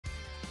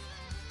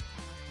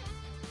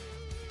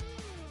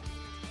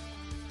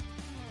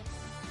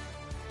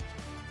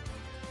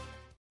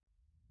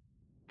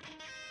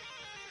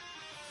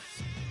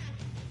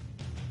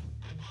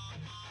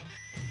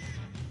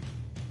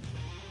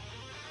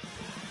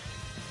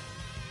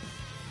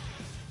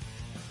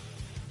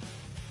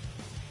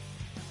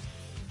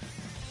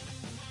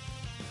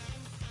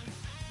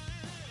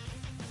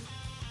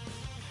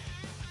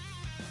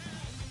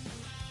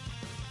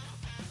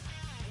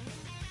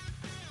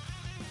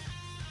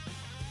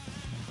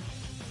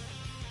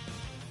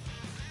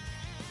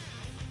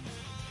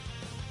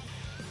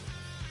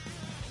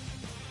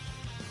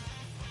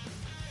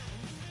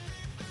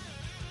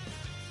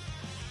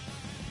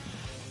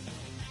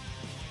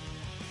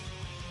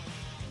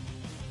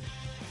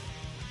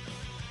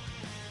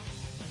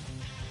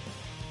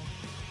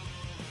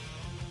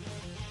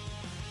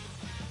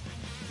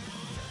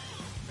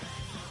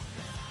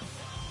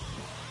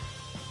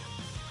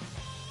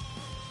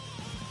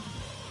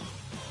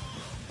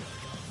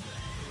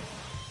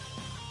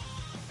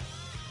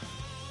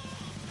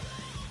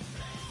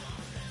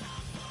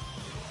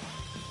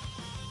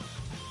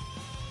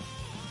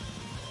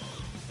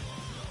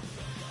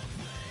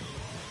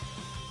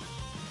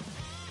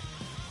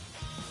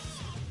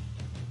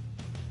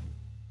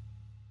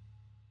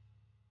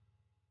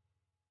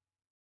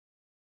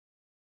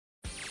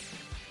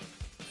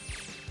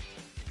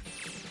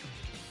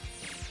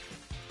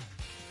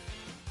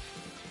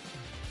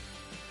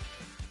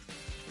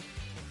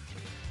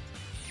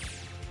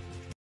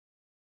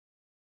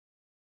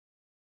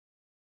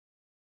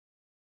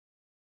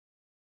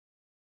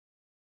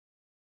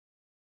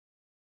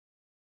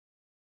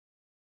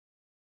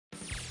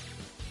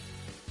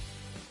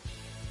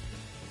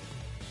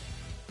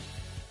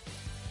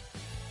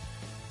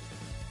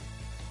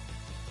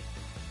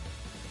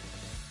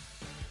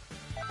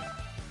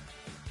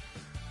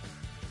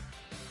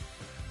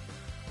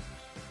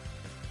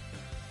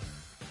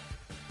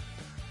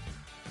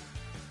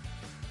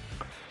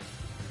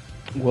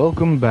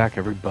Welcome back,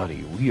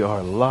 everybody. We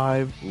are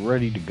live,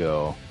 ready to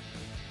go,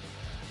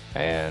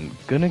 and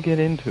gonna get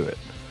into it.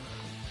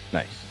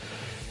 Nice.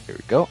 Here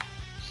we go.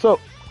 So,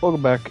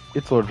 welcome back.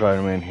 It's Lord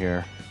Driderman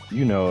here.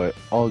 You know it.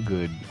 All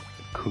good.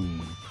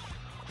 Cool.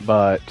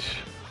 But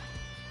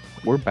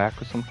we're back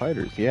with some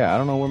fighters. Yeah, I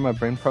don't know where my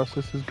brain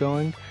process is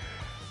going.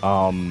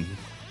 But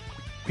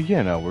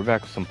yeah, no, we're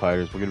back with some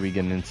fighters. We're gonna be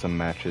getting in some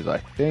matches. I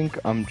think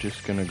I'm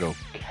just gonna go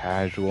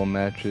casual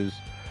matches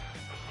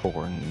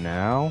for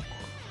now.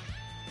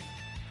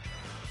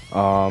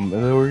 And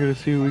then we're gonna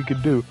see what we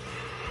can do.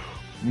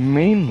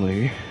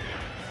 Mainly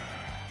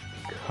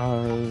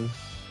because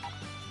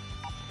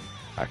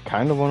I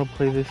kind of want to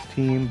play this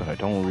team, but I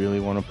don't really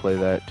want to play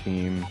that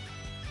team.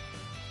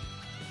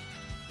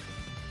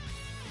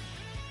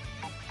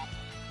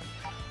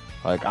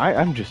 Like,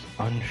 I'm just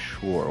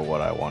unsure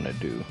what I want to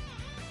do.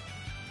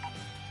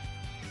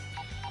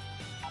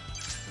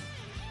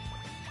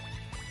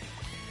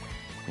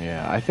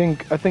 Yeah, I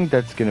think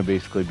that's gonna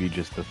basically be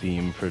just the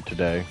theme for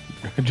today.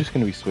 I'm just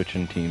gonna be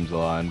switching teams a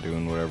lot and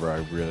doing whatever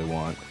I really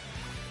want,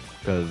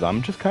 because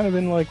I'm just kind of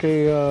in like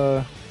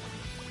a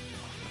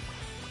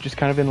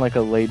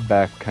laid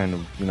back kind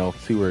of,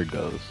 see where it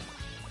goes.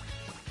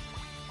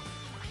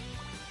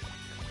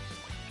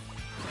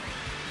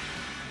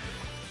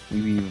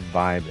 We be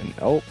vibing.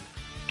 Oh,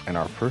 and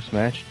our first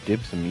match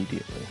dips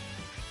immediately.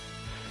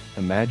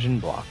 Imagine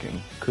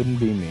blocking. Couldn't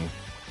be me.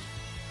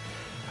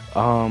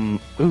 Ooh,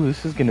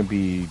 this is gonna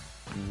be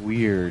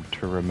weird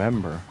to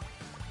remember.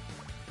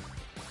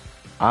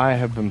 I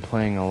have been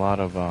playing a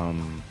lot of,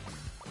 oh,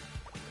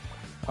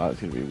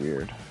 it's gonna be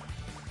weird.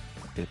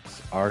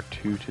 It's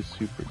R2 to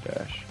Super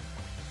Dash.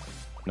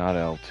 Not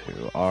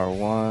L2.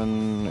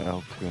 R1,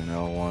 L2, and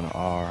L1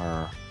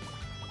 are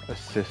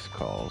assist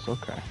calls.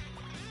 Okay.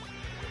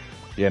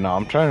 Yeah, no,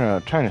 I'm trying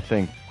to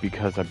think,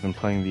 because I've been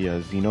playing the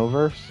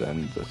Xenoverse,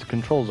 and the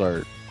controls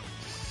are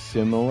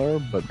similar,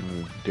 but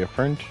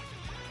different.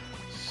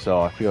 So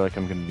I feel like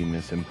I'm going to be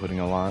misinputting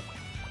a lot.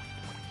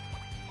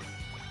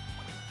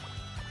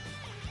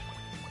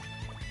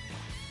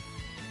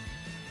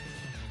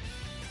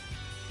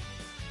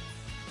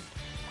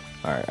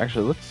 Alright,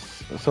 actually,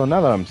 so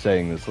now that I'm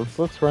saying this,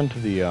 let's run to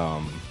the,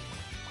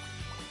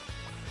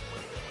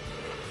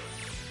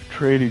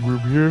 trading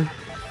group here.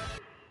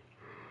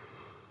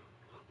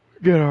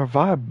 Get our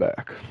vibe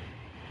back.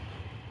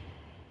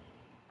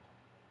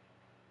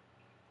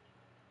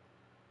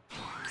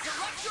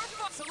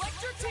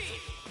 Select your team.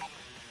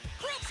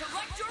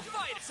 Select your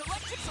fight.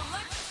 Select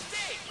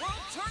stage. World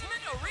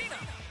Tournament Arena.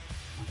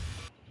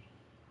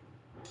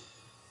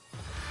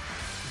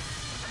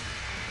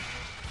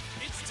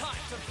 It's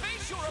time to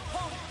face your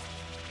opponent.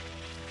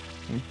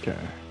 Okay.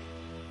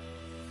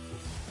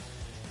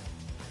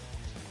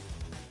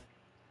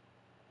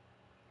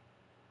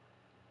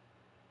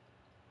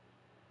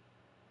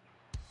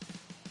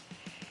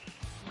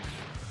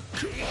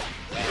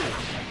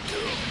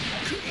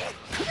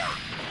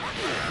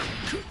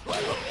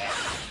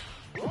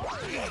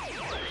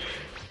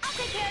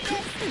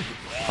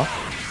 Oh,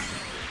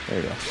 there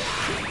you go.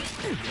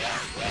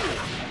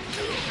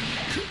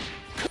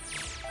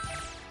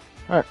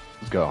 Alright,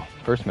 let's go.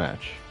 First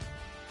match.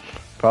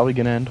 Probably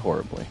gonna end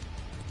horribly.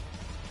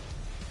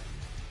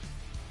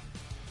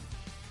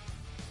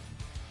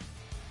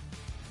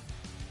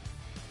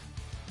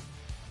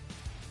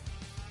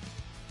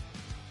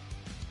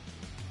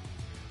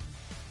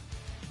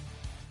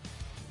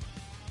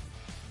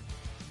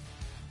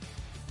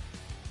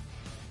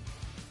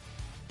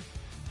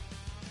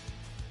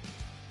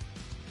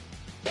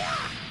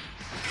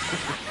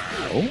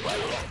 Oh.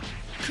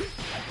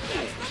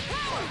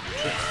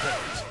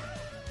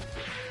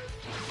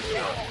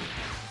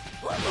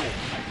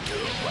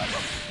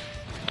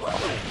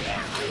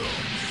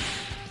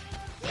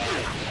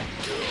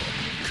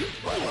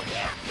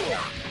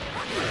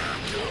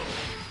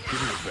 Give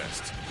me your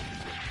best.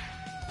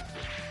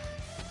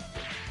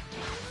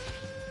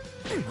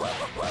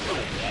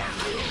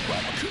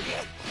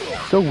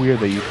 So weird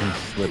that you can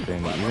slip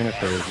in, even if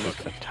there is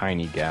just a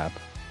tiny gap.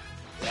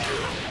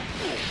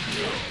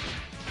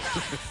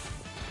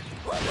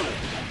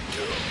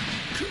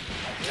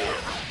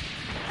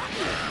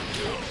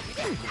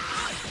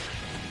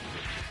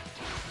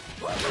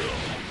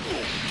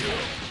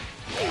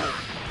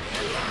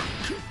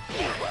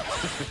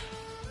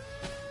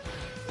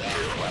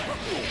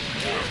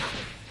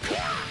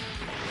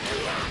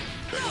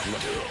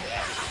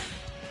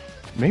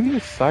 Maybe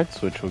the side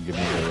switch will give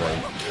me the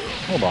right.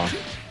 Hold on.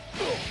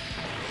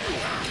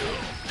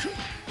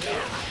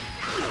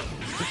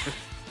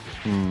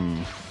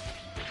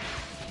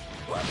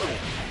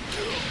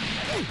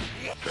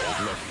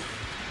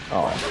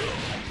 Oh.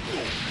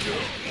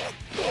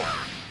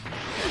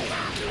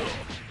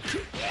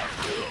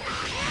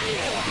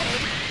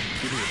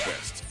 Give me your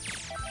best.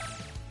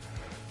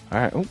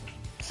 Alright, oh,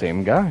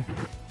 same guy.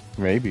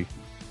 Maybe.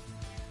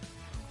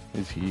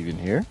 Is he even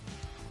here?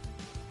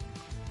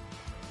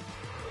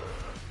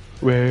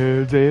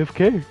 Where's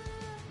AFK?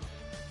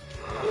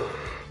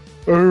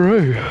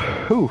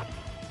 Alright. Ooh.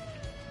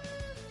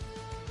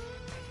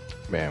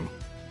 Bam.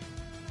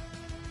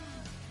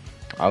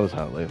 I was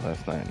out late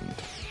last night and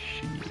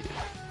shit.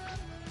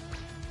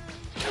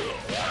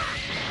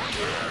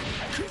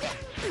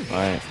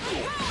 I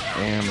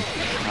am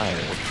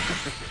tired.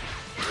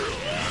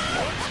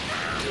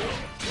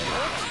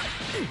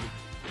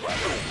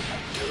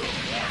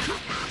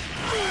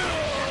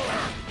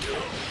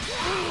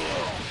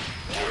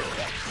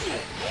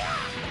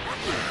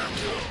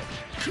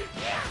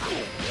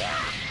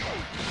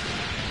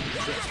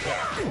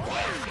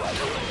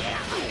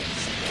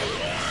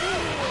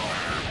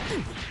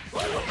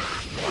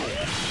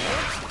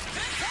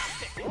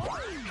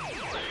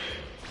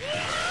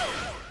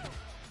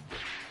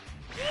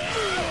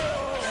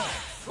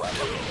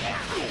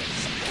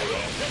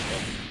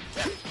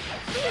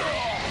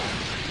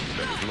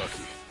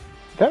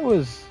 That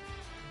was,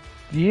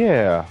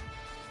 yeah.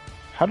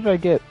 How did I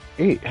get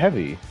 8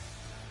 heavy?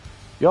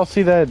 Y'all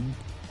see that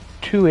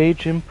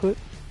 2H input?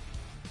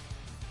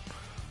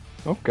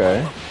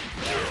 Okay.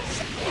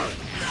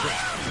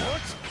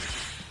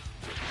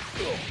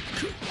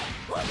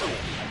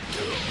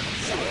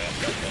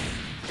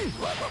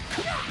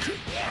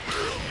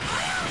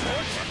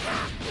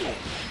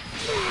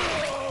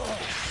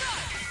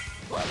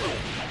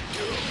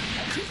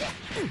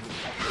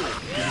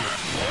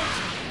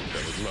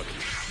 That was lucky.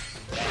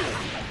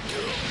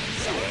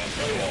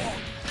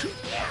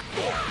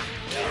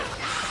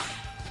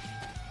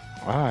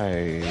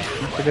 I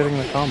keep forgetting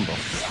the combo.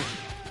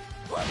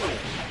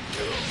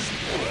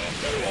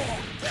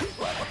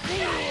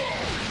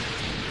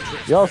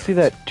 Y'all see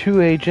that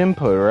 2H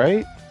input,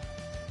 right?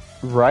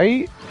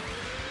 Right?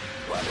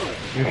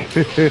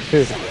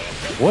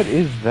 What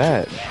is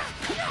that?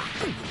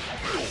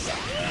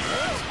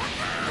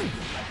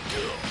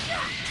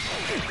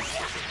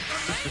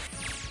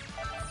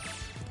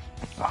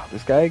 Oh,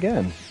 this guy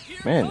again.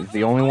 Man, he's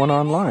the only one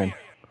online.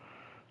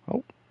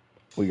 Oh,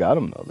 we got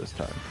him though this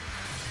time.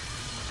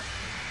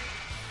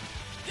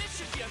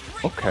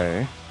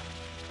 Okay.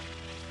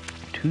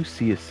 2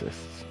 C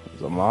assists.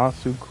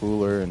 Zamasu,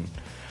 Cooler, and...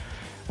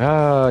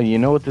 you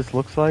know what this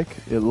looks like?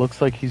 It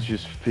looks like he's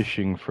just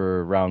fishing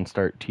for round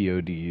start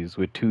TODs.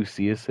 With 2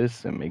 C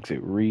assists, it makes it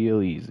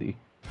real easy.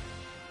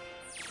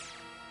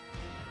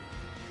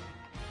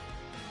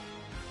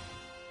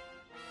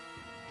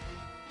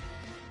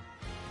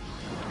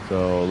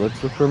 So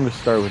let's look for him to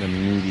start with a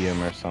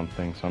medium or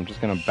something. So I'm just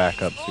gonna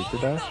back up Super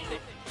Dash.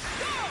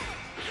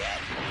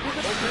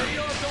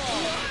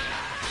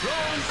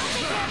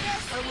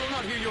 I will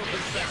not hear your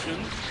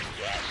confession.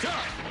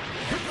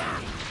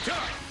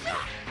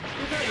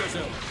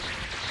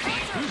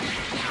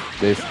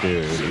 This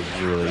dude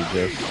is really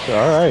just...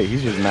 Alright,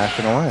 he's just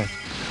mashing away.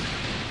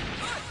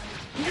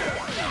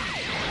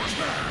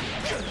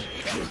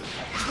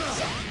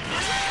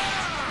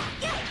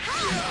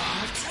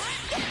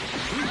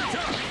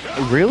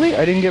 Really?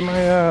 I didn't get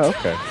my,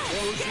 okay.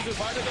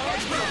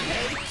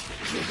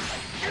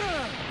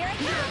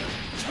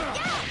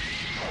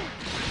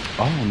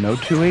 Oh, no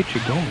 2H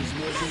again.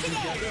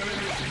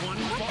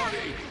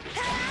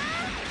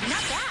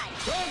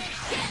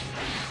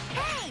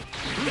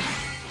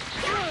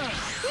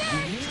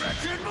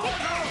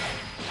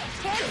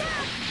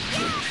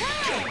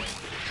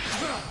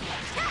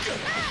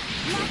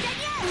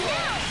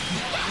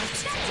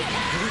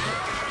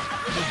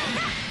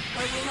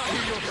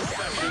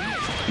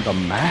 The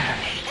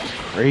mash.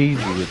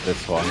 Crazy with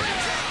this one.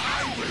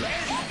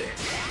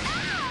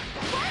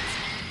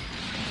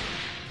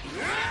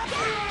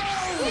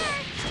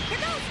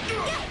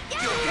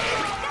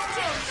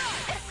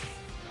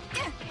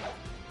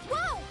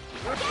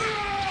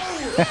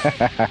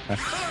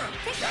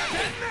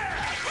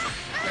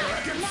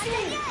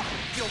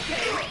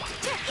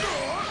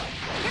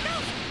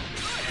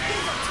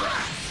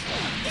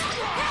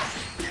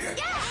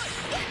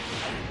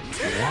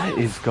 What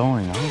is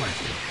going on?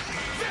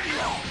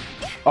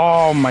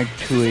 Oh, my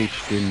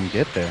 2H didn't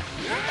get there.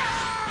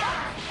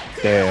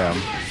 Damn,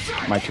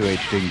 my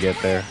 2H didn't get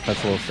there.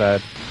 That's a little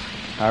sad.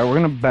 Alright, we're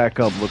gonna back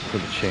up, look for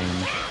the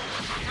change.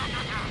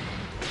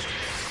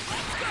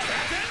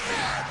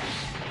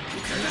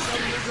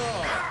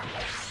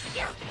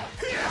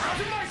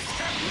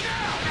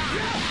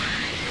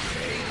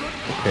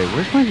 Okay,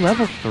 where's my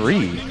level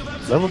 3?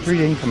 Level 3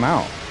 didn't come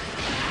out.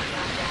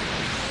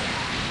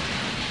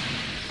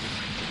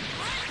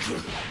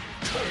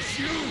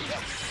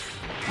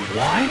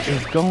 What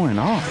is going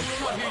on?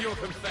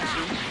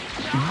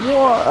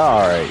 What?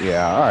 Alright,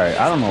 yeah, alright.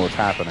 I don't know what's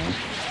happening.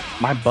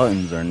 My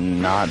buttons are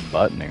not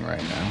buttoning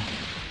right now.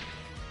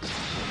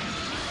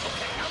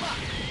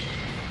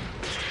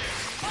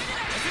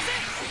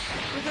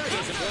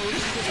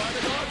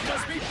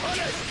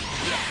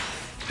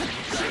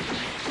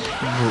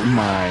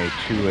 My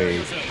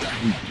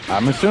 2H.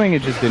 I'm assuming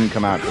it just didn't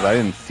come out because I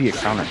didn't see a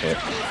counter hit.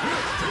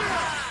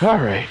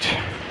 Alright.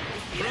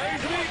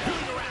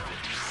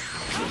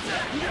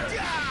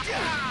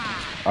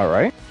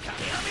 Alright.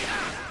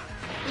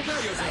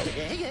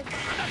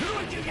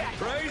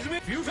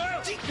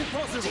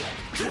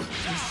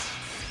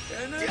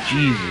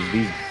 Jesus,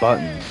 these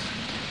buttons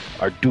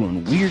are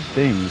doing weird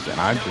things, and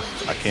I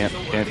can't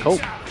cope.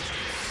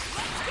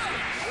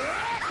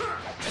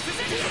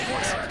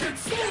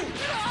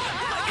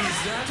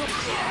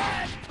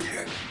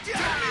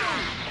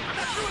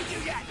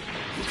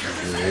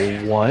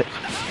 What?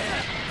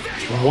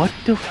 What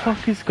the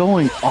fuck is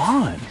going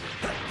on?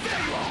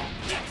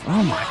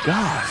 Oh my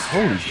god,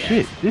 holy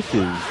shit, this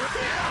is...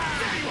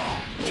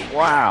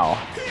 Wow.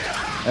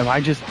 Am I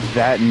just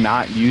that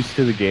not used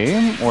to the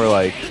game? Or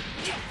like,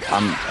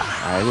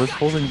 I was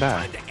holding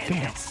back.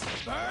 Damn.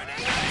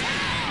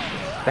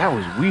 That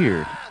was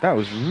weird. That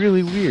was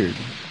really weird.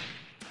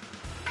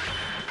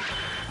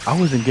 I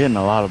wasn't getting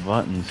a lot of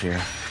buttons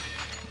here.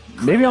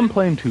 Maybe I'm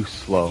playing too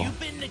slow. You've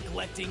been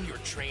neglecting your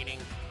training.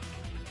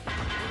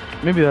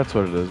 Maybe that's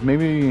what it is.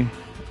 Maybe,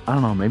 I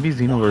don't know, maybe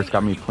Xenoverse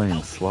got me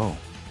playing slow.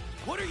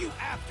 What are you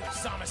after,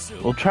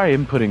 Zamasu? We'll try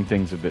inputting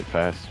things a bit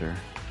faster.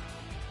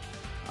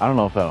 I don't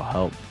know if that'll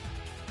help.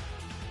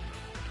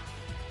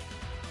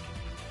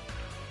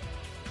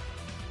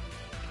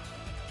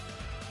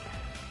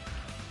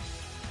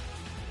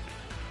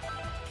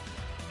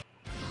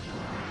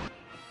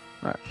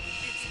 Alright.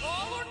 It's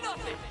all or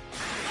nothing.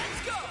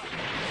 Let's go.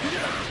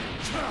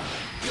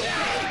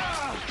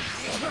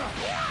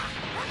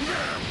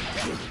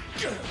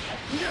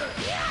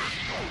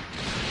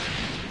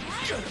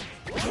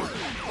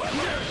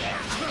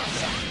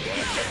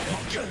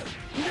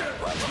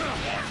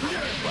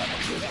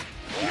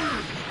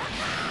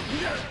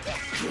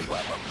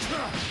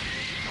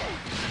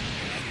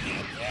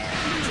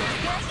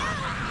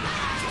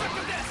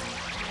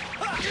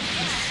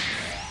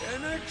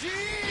 Energy.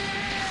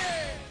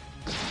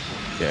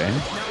 Okay.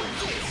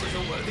 This is a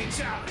worthy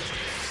challenge.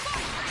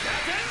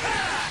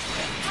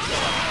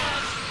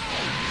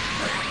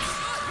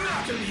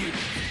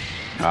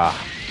 Ah.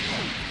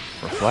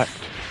 Reflect.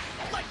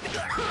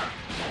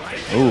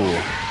 Ooh.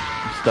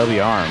 Stubby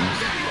arms.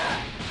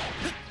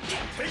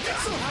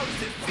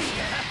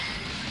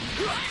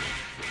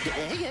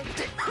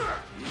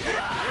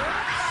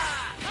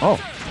 Oh.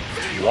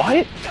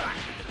 What?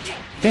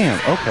 Damn,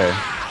 okay.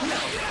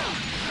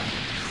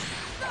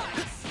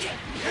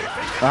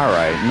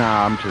 Alright,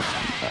 nah, I'm just...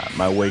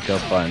 my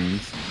wake-up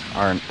buttons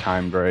aren't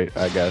timed right,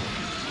 I guess.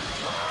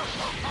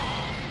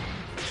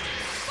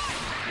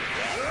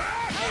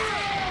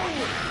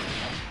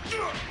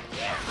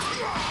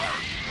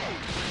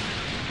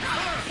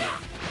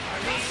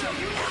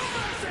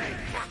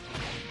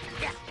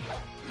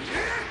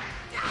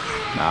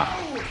 Nah.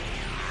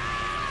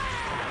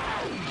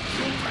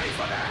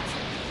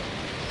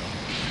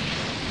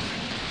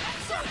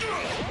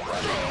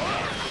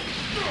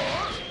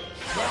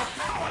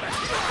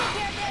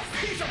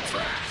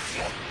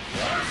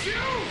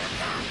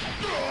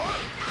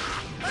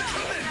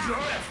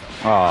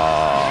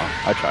 Aww,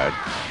 I tried.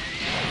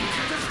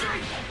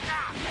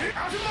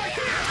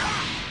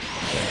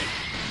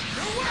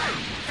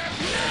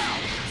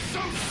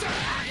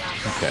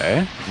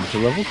 Okay, into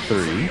level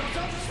 3.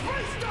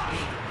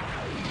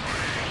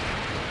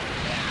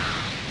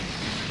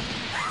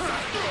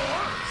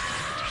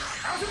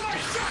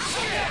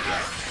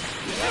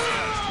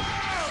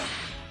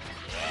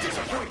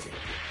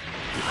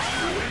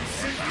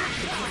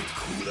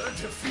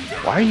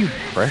 Why are you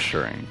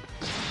pressuring?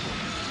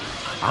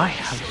 I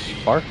have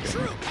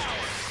sparking.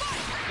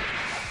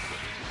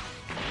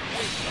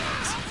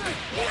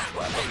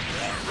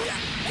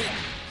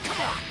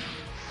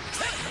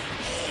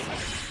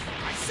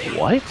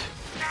 What?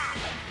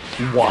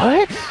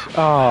 What?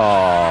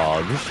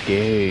 Oh, this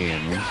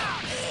game.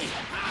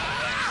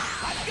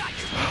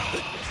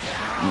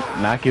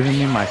 Not giving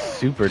me my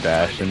super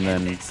dash and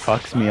then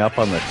fucks me up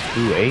on the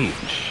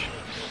 2H.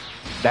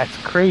 That's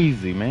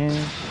crazy, man.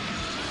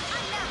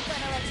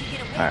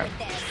 Alright.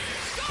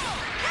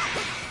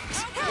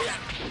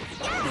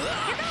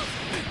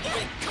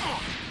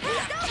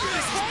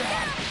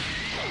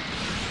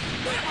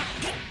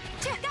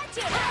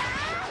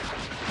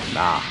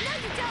 Nah.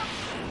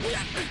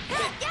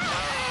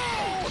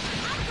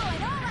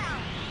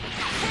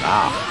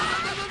 Nah.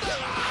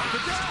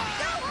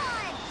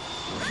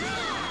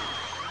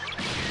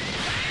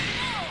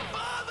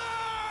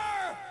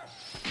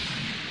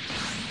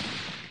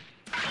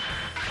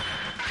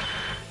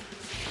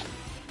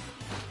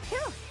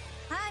 Phew.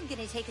 I'm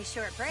gonna take a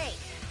short break.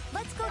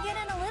 Let's go get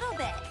in a little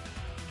bit.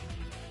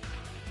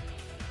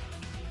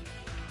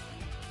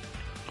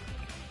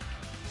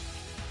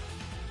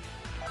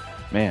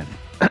 Man,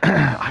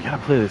 I gotta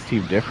play this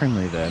team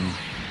differently then.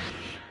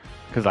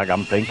 Cause like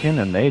I'm thinking,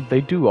 and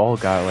they do all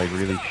got like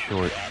really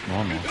short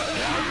normal.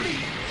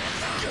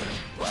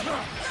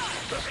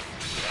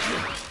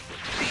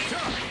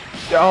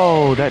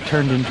 Oh, that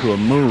turned into a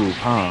move,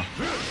 huh?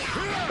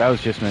 That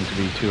was just meant to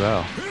be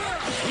 2L.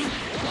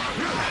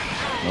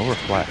 No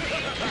reflect.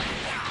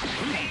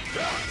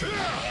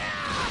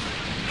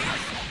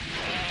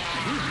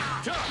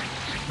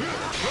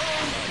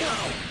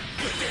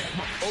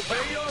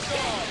 Obey your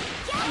God.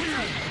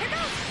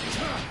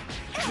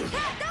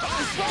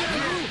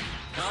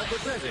 How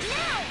pathetic.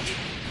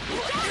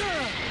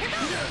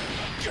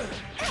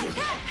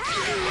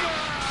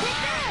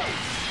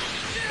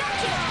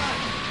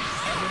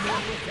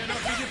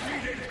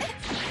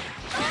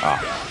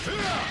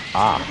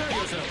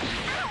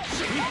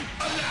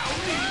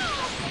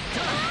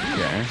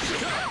 Okay.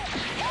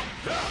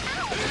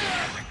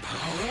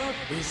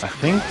 I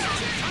think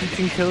you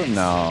can kill it.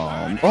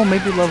 No. Oh,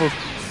 maybe level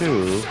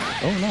 2.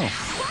 Oh no.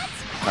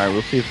 Alright,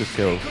 we'll see if this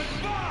kills.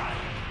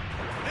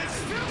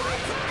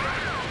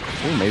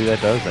 Ooh, maybe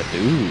that does that.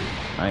 Ooh,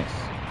 nice.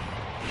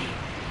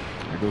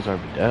 There goes our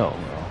Videl,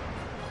 though.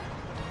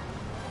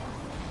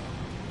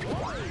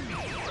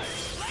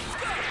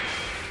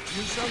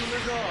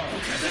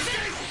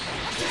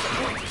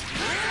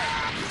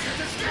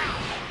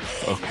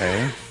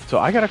 Okay, so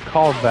I gotta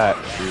call that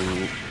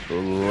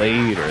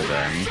later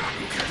then,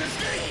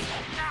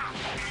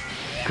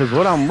 because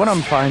what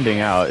I'm finding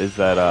out is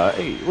that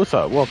hey, what's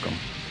up? Welcome.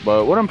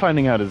 But what I'm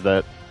finding out is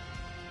that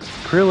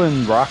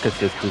Krillin Rock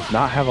Assist does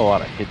not have a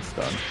lot of hit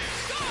stun.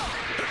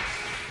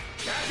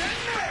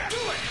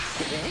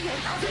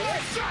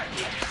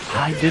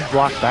 I did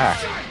block back.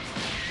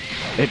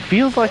 It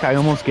feels like I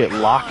almost get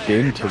locked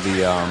into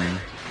the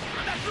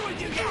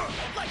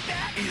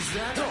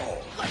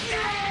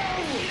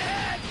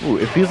Ooh,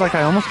 it feels like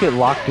I almost get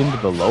locked into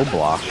the low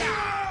block.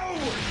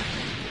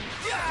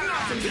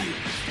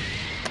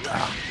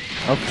 Ah,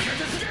 okay.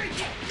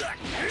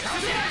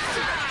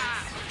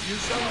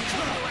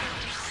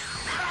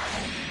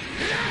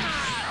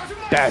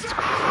 That's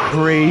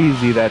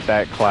crazy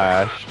that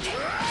clashed.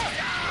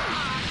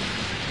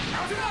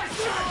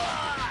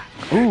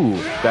 Ooh,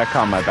 that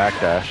caught my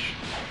backdash.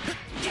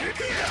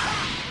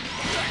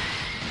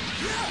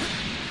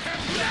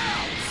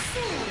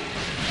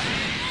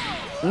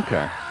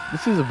 Okay.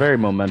 This is a very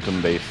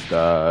momentum-based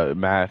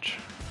match.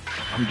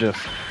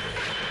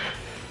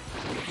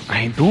 I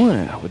ain't doing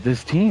it with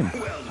this team.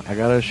 I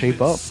gotta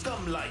shape up.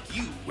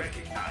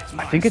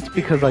 I think it's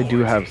because I do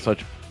have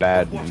such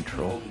bad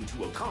neutral.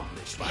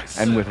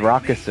 And with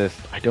Rock Assist,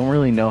 I don't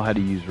really know how to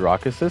use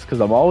Rock Assist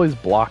because I'm always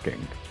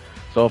blocking.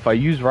 So if I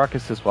use Rock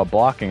Assist while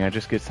blocking, I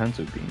just get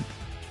Senzu Bean.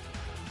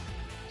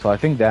 So I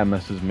think that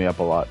messes me up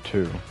a lot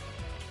too.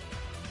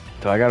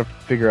 So I gotta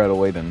figure out a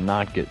way to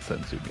not get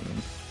Senzu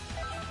Bean.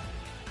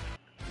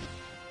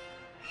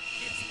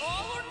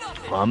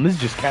 This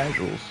is just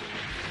casuals.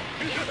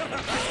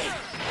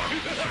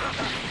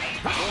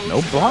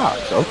 No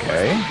blocks,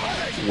 okay.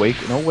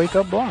 No wake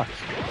up blocks.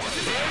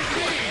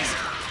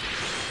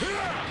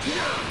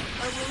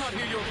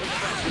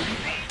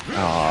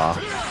 Aww.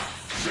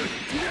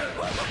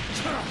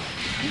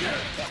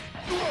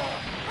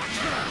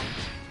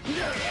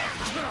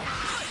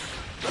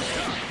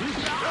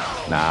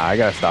 Nah, I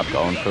gotta stop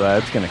going for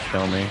that. It's gonna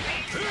kill me.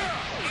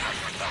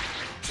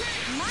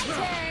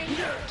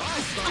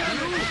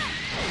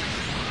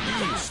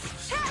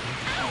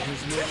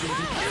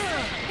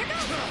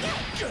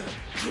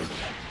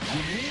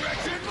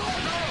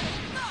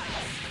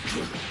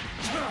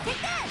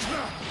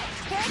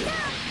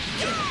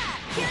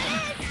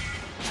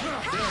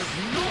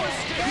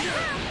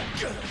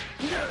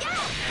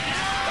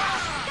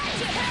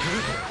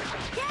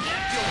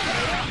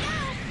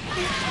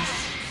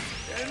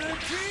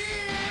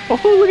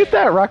 Oh, look at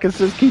that! Rock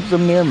Assist keeps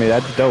them near me.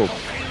 That's dope.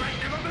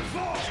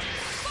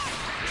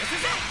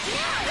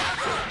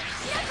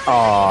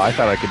 Oh, I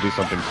thought I could do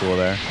something cool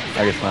there.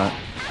 I guess not.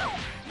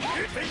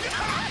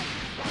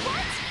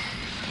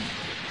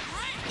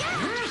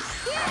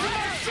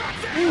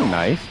 Ooh,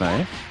 nice,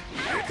 nice.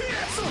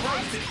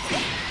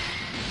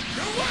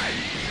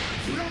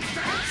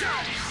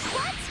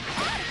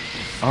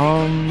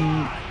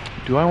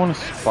 Do I want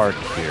to spark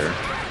here?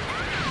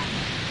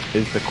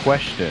 Is the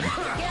question.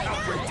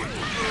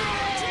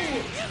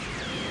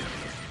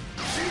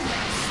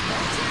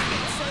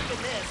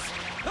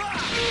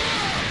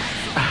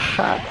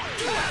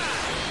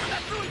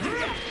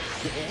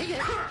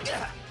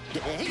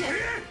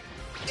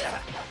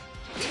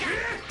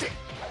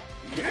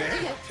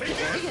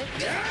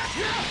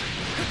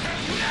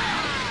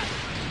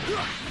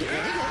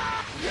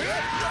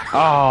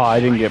 Oh, I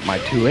didn't get my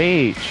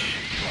 2H.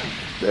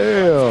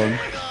 Damn.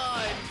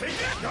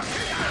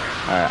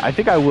 Alright, I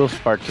think I will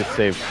spark to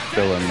save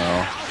Krillin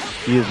though.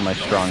 He is my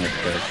strongest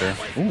character.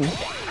 Ooh.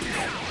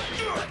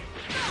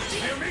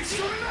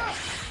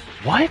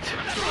 What?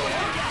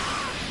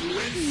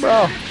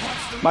 Bro,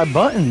 my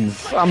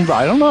buttons.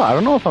 I don't know. I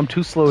don't know if I'm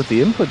too slow with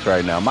the inputs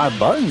right now. My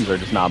buttons are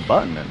just not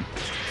buttoning.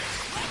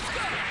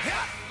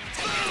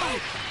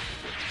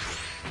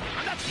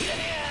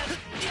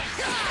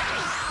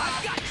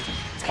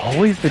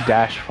 Always the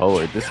dash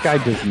forward. This guy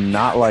does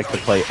not like to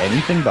play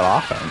anything but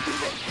offense.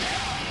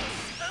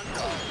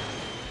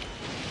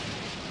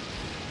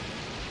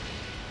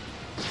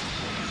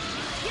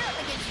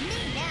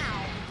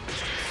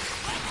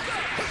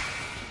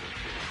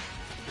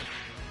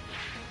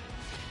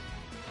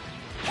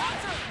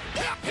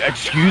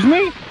 Excuse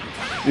me?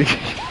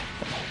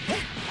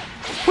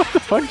 What the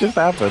fuck just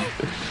happened?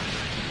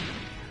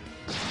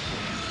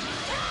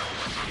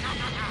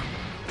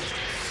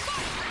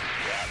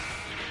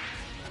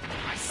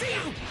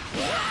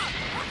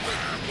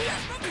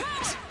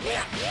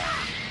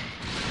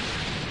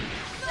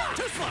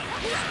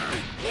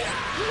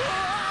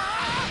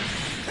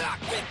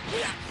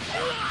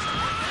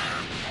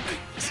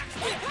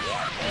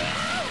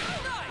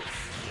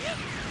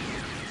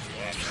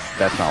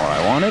 That's not what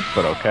I wanted,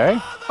 but okay.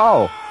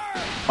 Oh,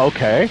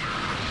 okay.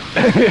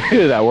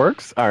 That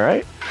works. All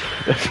right.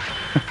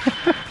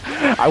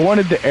 I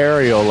wanted the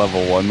aerial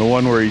level one, the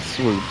one where he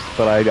swoops,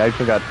 but I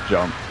forgot to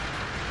jump.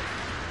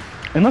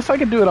 Unless I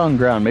could do it on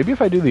ground. Maybe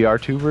if I do the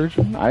R2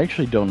 version, I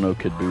actually don't know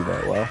could do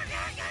that well.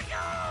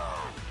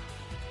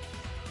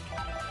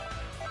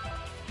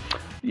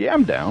 Yeah,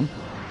 I'm down.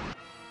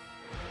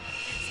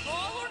 It's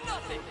all or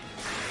nothing.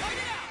 Fight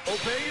it out.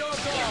 Obey your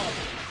call.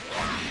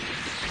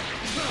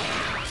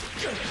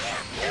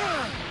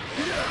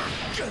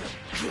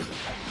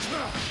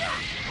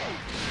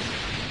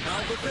 Now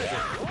the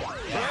pivot.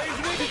 Raise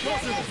me if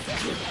possible.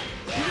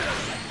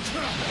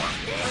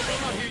 I will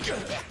not hear you.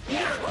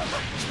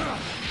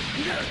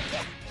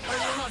 I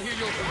will not hear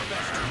your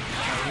confession.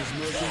 I was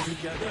working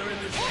together in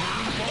this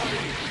same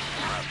body.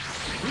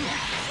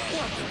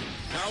 What?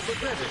 Now the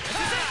pivot.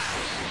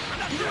 I'm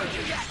not through with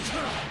you yet.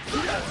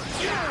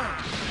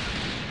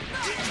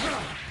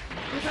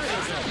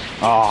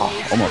 Oh,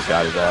 almost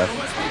got his ass.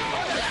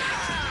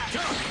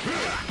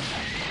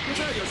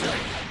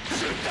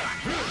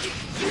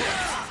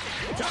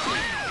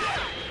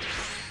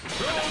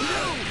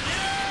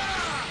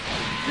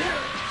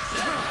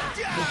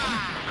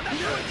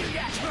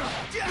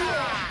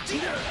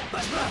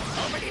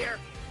 Over here.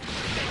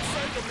 Big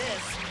circle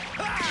this.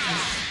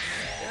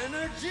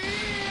 Energy!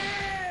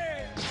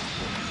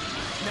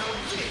 Now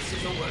this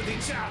is a worthy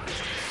challenge.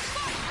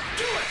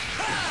 Do it!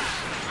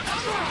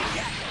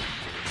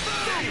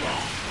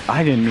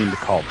 I didn't mean to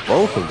call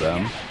both of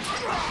them.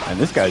 And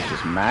this guy's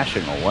just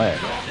mashing away.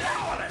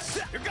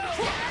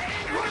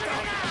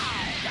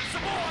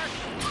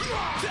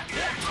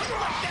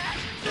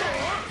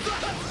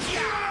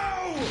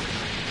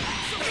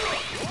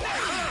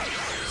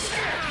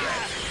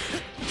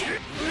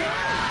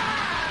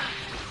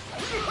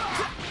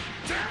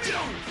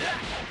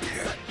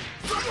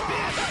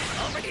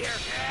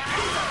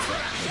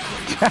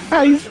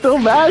 He's still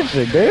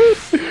mashing, dude.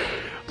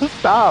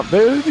 Stop,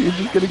 dude. You're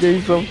just gonna get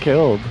yourself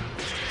killed.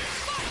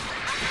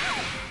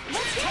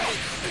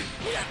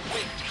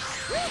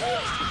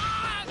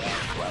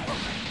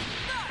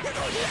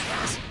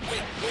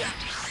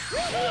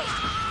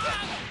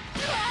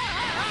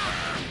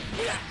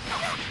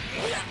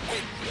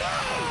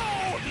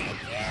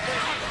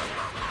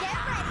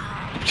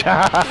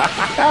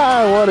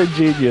 What a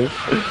genius.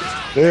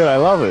 Dude, I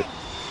love it.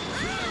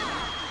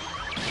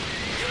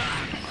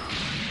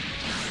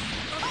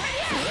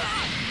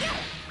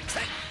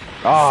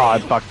 Oh, I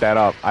fucked that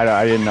up.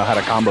 I didn't know how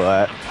to combo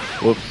that.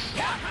 Whoops.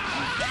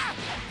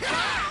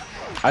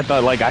 I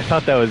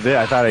thought that was it.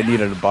 I thought I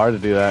needed a bar to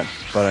do that,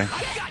 but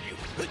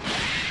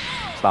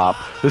stop.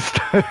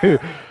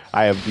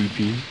 I have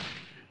DP.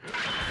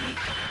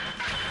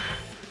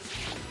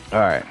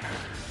 Alright.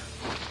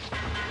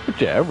 But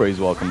yeah, everybody's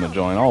welcome to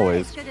join,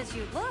 always. As good as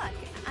you look.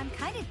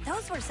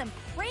 Those were some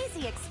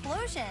crazy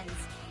explosions.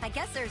 I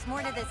guess there's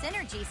more to this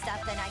energy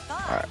stuff than I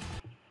thought. Alright.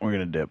 We're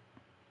gonna dip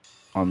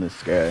on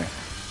this guy.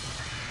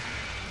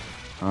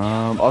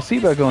 I'll see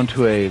about going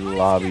to a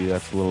lobby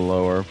that's a little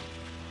lower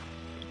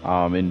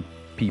in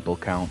people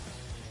count.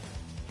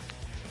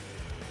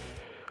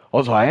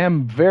 Also, I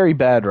am very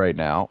bad right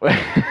now,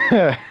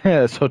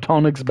 so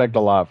don't expect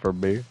a lot from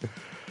me.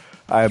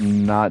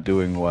 I'm not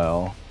doing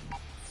well.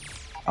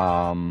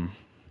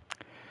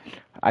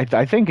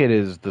 I think it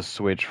is the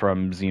switch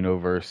from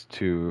Xenoverse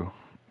to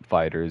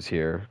Fighters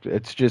here.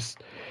 It's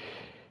just,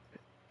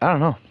 I don't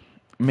know.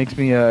 It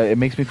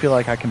makes me feel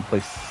like I can play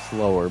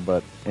slower,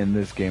 but in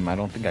this game I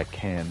don't think I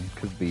can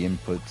because the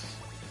inputs.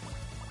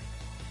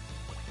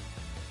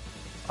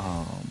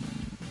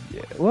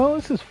 Yeah. Well,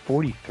 this is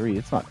 43.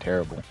 It's not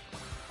terrible.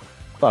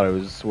 Thought it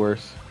was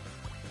worse.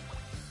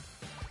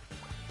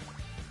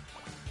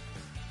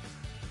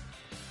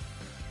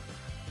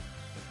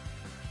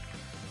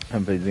 I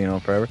haven't played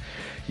Xeno forever.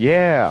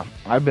 Yeah,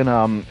 I've been.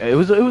 It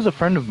was a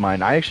friend of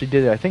mine. I actually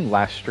did it, I think,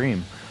 last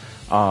stream.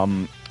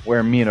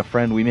 Where me and a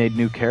friend, we made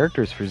new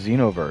characters for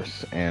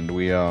Xenoverse, and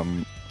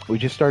we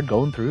just started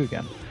going through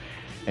again.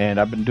 And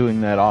I've been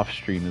doing that off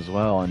stream as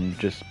well, and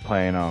just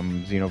playing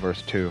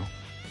Xenoverse 2.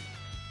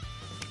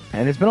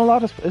 And it's been a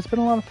lot of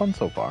fun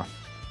so far.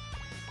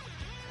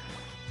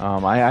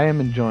 I am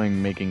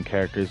enjoying making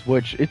characters,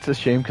 which it's a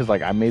shame because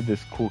like I made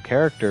this cool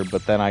character,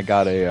 but then I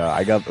got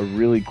a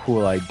really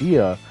cool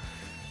idea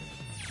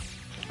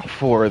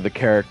for the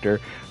character.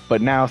 But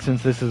now,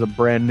 since this is a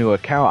brand new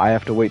account, I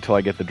have to wait till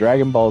I get the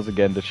Dragon Balls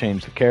again to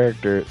change the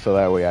character, so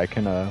that way I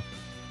can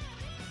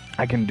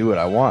do what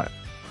I want.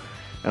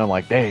 And I'm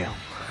like, damn.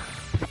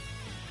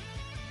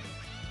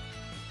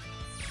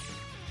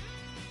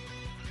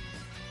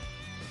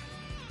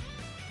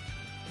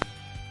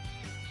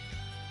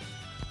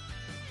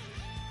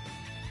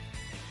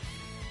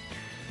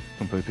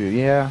 Completely,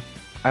 yeah.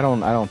 I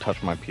don't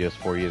touch my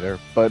PS4 either,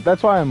 but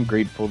that's why I'm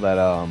grateful that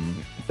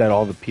that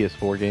all the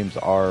PS4 games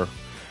are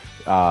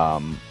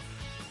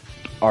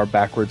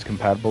backwards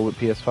compatible with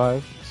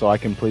PS5, so I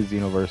can play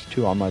Xenoverse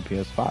 2 on my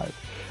PS5.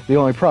 The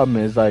only problem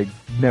is I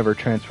never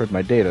transferred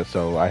my data,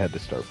 so I had to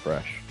start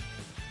fresh.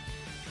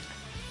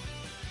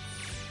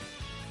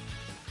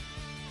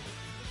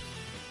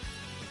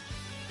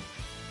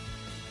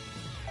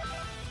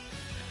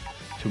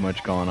 Too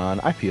much going on.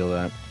 I feel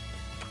that.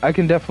 I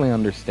can definitely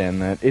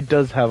understand that. It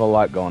does have a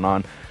lot going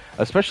on,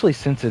 especially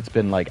since it's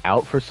been like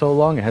out for so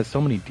long. It has so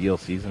many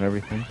DLCs and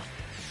everything.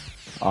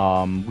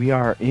 We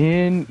are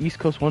in East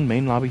Coast 1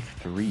 main lobby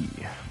 3.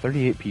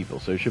 38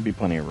 people, so there should be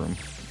plenty of room.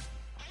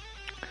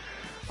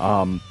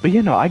 But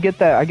you know, I get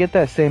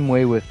that same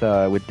way with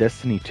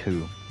Destiny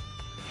 2.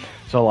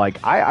 So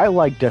like I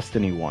like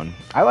Destiny 1.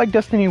 I like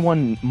Destiny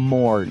 1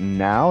 more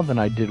now than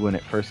I did when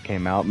it first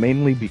came out,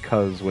 mainly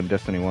because when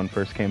Destiny 1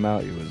 first came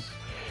out,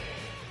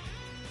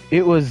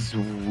 it was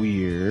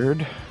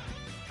weird.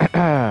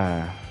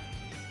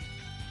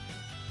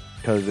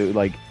 Cuz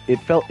it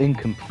felt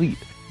incomplete.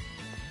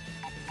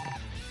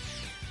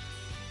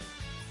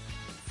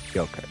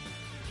 Okay.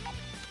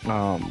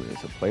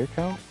 Is it player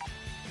count?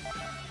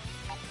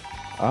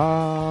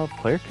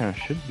 Player count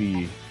should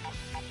be...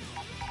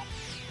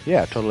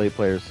 Yeah, total 8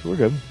 players. We're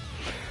good.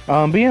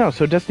 But you know,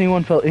 so Destiny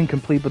 1 felt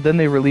incomplete, but then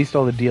they released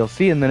all the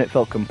DLC, and then it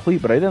felt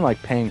complete, but I didn't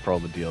like paying for all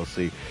the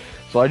DLC.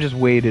 So I just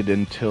waited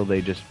until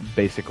they just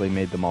basically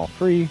made them all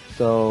free.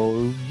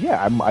 So,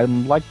 yeah, I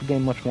like the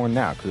game much more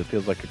now, because it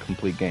feels like a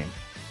complete game.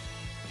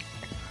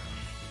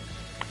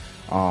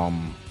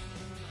 And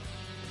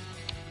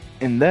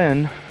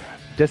then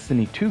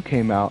Destiny 2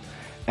 came out,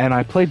 and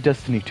I played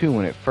Destiny 2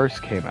 when it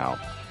first came out.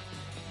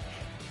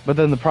 But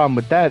then the problem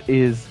with that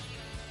is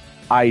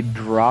I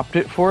dropped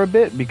it for a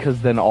bit,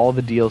 because then all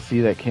the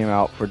DLC that came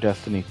out for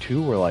Destiny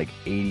 2 were like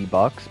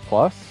 $80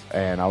 plus,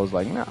 and I was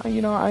like, nah,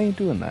 you know, I ain't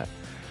doing that.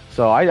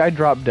 So I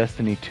dropped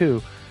Destiny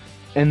 2,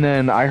 and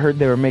then I heard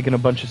they were making a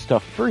bunch of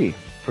stuff free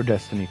for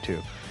Destiny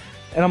 2.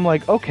 And I'm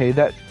like, okay,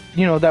 that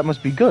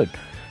must be good.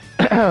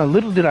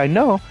 Little did I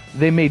know,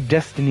 they made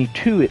Destiny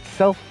 2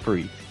 itself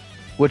free,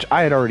 which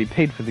I had already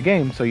paid for the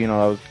game, so, you know,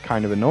 that was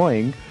kind of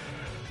annoying.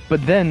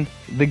 But then,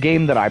 the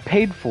game that I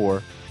paid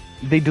for,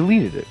 they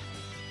deleted it.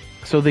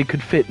 So they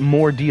could fit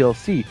more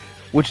DLC,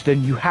 which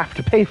then you have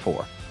to pay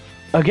for.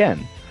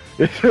 Again.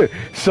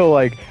 So,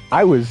 like,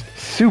 I was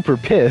super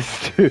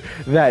pissed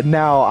that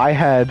now I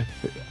had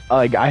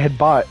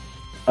bought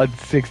a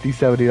 $60,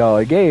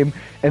 $70 game,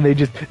 and they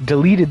just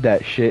deleted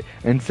that shit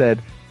and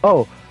said,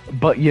 oh,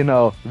 but, you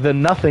know, the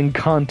nothing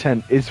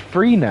content is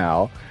free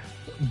now,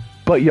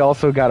 but you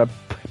also gotta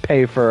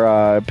pay for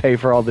all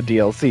the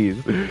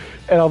DLCs.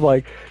 And I'm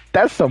like,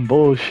 that's some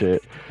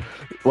bullshit.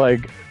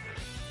 Like,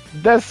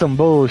 that's some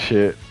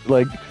bullshit.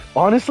 Like,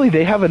 honestly,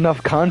 they have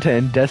enough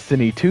content in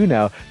Destiny 2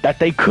 now that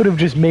they could have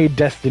just made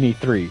Destiny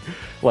 3.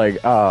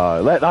 Like,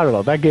 I don't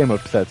know, that game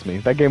upsets me.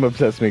 That game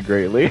upsets me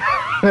greatly.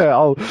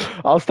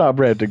 I'll stop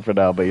ranting for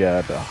now, but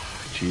yeah,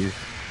 jeez.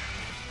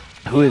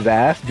 Who is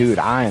ass? Dude,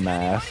 I am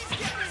ass.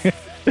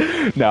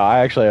 No, I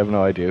actually have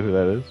no idea who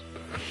that is.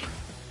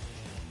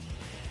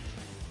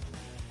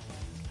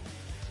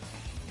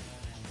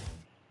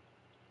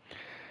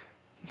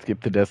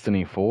 Skip to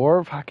Destiny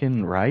 4?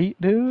 Fucking right,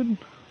 dude?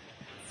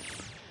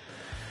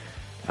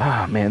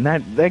 Ah, man,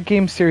 that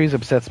game series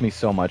upsets me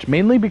so much.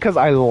 Mainly because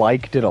I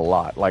liked it a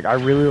lot. Like, I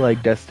really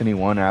liked Destiny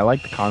 1, and I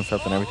liked the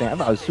concept and everything. I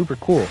thought it was super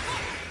cool.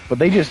 But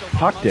they just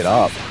fucked it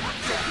up.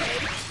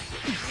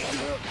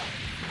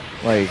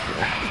 Like,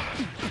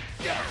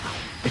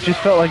 it just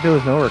felt like there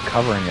was no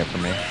recovering it for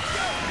me.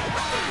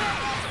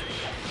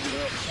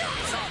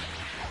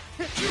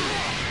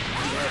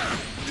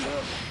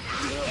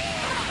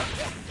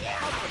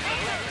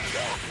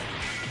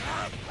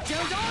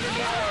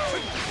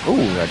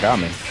 Ooh, that got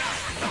me.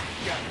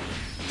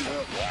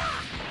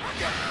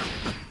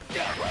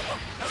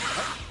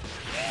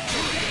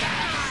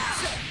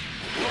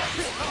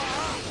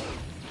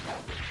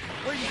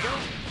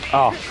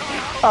 Oh,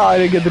 I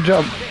didn't get the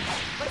jump.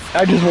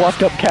 I just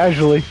walked up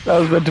casually. That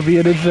was meant to be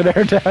an instant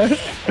air dash.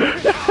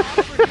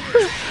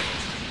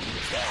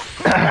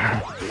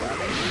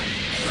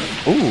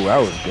 Ooh, that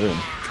was good.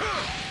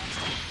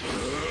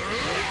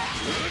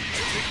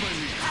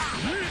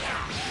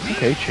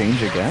 Okay,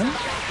 change again?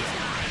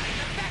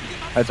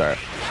 That's alright.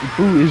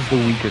 Boo is the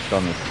weakest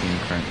on this team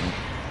currently.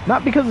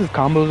 Not because his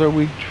combos are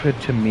weak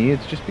to me,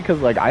 it's just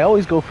because, like, I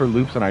always go for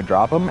loops and I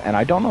drop him, and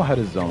I don't know how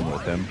to zone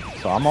with him.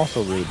 So I'm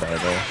also really bad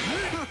there.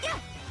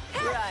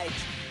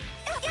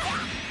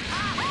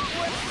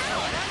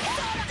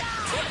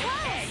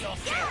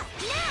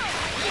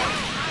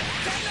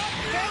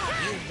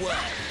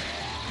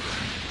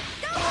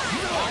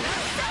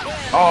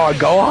 Oh,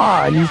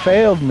 Gohan, you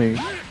failed me.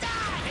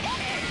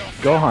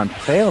 Gohan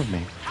failed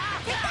me.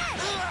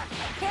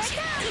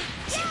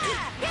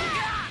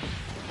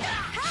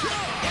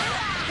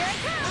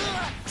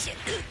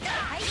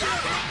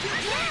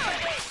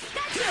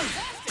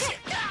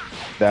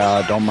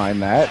 Don't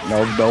mind that.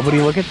 No, nobody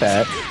look at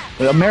that.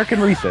 American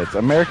resets.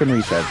 American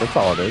resets. That's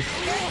all it is.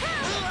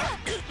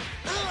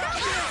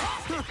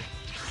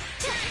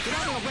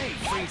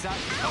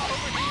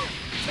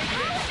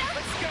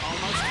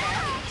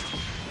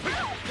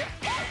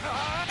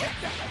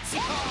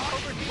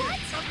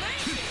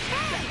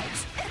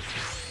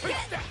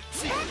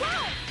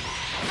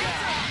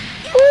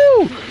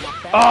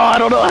 Oh, I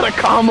don't know how to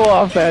combo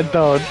off that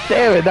though.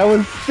 Damn it, that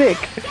was sick.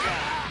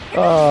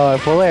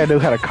 If only I knew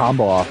how to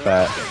combo off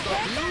that.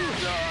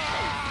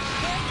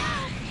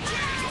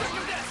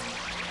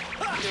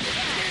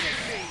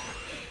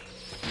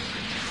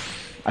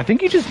 I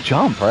think you just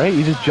jump, right?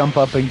 You just jump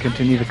up and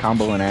continue the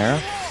combo in air.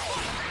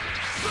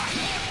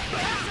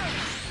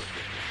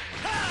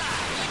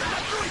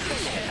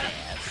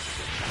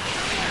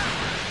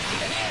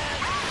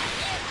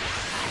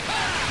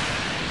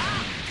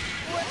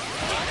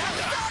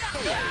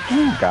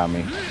 Got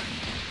me.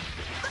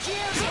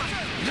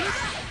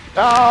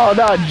 Oh,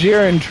 not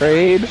Jiren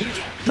trade.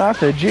 Not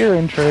the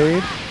Jiren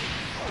trade.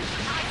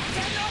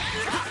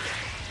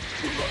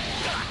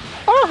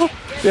 Oh!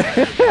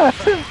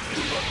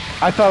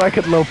 I thought I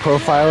could low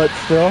profile it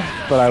still,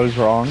 but I was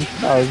wrong.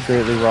 I was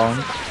greatly wrong.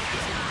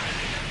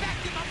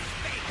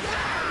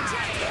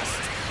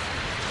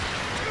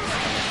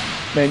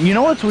 Man, you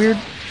know what's weird?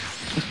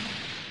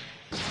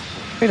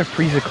 I made a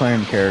Frieza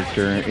Clan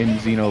character in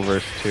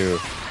Xenoverse 2.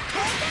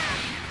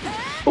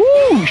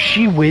 Ooh,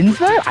 she wins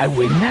that? I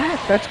win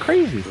that? That's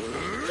crazy.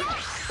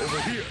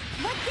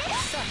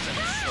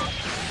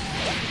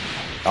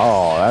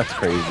 Oh, that's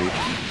crazy.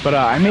 But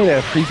I made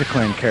a Frieza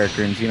Clan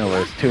character in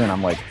Xenoverse 2, and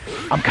I'm like,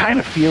 I'm kind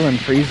of feeling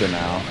Frieza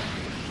now.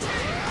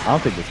 I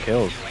don't think this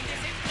kills.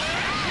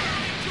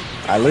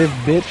 I live,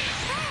 bitch.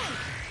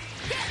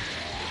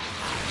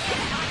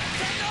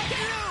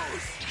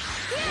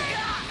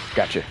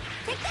 Gotcha.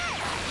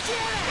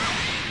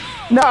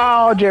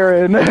 No,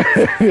 Jiren.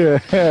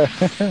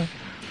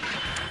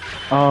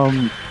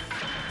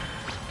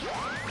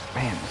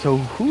 Man, so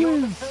who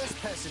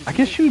is? I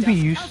guess she would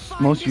be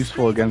most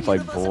useful against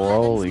like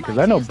Broly, because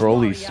I know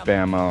Broly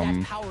spam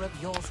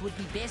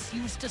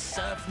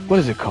what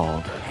is it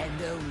called?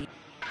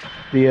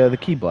 The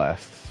Ki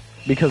Blasts,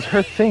 because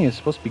her thing is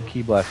supposed to be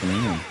Ki Blast and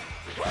Ian.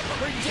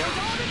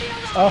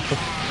 Oh.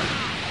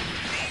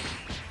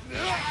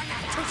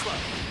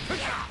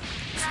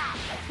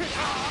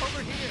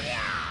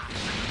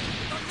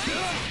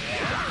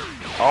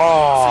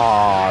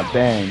 Oh,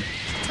 dang.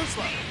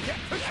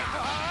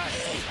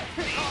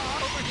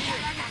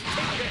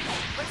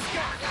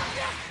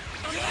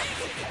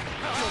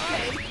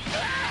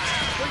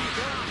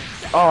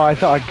 Oh, I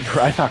thought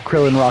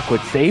Krillin Rock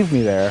would save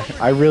me there.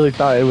 I really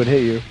thought it would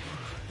hit you.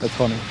 That's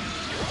funny.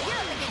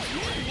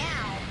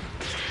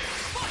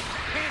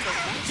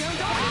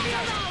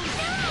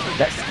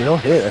 That still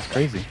hit. That's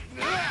crazy.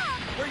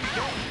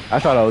 I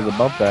thought I was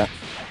above that.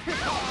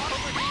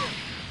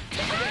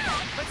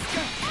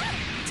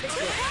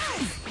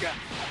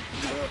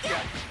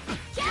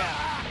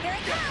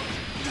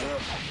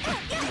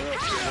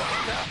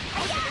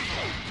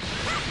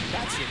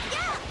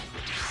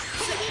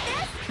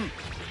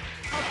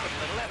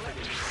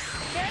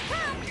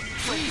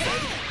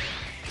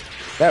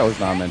 That was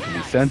not meant to be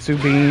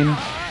Senzu Bean.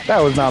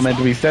 That was not meant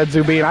to be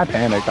Senzu Bean. I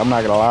panicked, I'm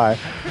not gonna lie.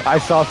 I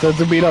saw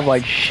Senzu Bean, I'm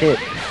like, shit,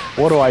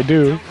 what do I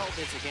do?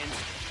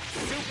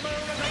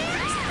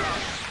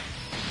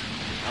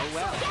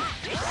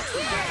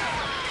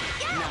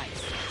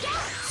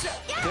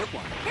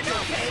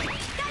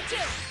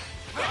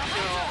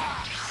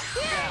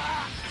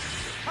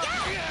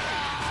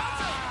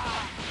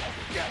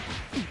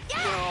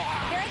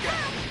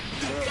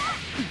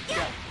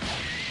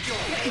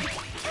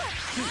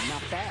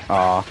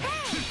 Aw.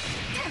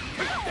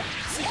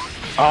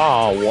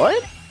 Oh,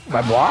 what?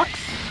 My blocks?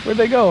 Where'd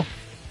they go?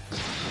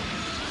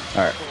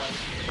 Alright.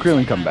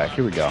 Krillin come back.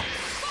 Here we go.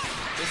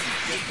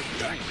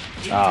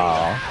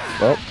 Oh.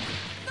 Well.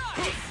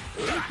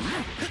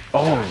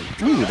 Oh,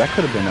 ooh, that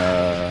could have been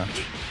a...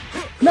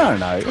 No,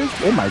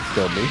 it might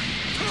still be.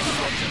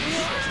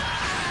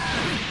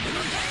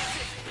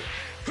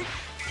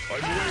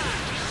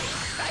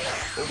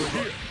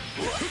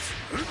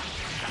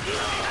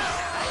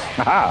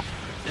 Haha.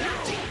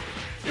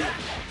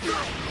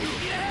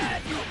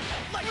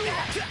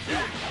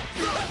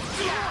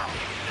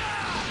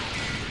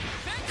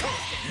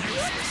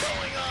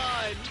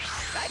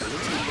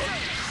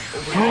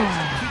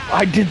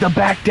 I did the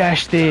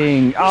backdash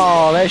thing.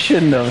 Oh, that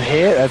shouldn't have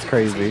hit. That's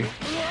crazy.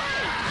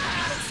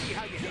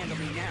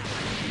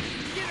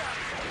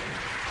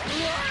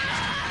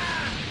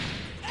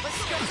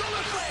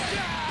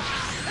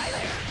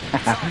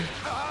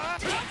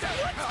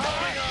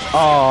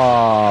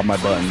 Oh, my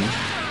buttons.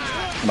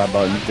 My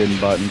buttons didn't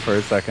button for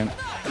a second.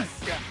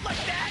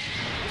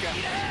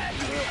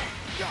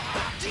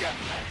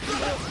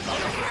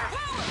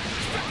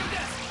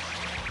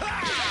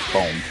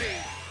 Boom.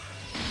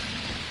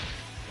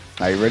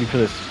 Are you ready for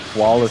this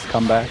flawless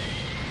comeback?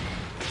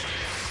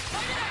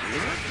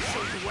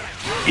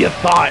 You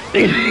thought.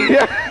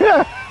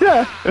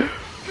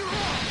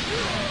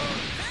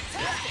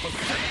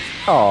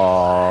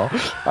 Aww.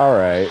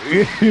 Alright.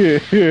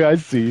 I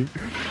see.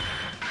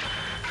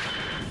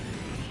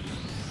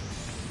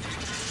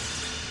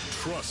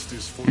 Trust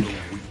is for the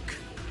weak.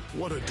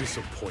 What a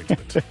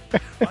disappointment.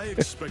 I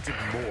expected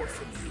more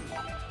from you.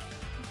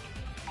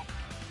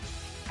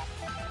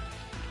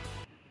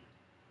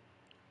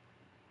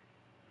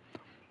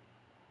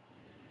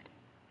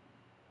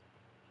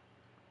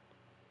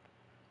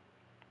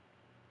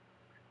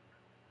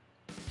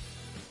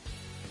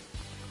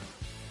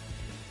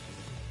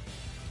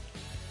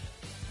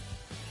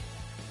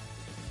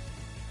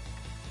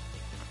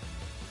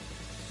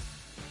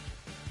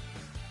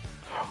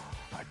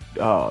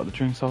 Oh, the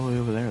drink's all the way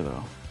over there,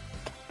 though.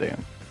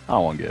 Damn. I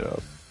don't want to get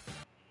up.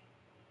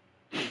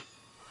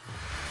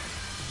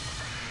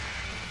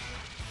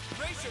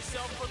 Brace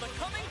yourself for the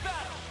coming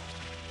battle.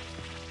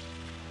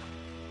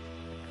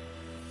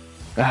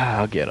 Ah,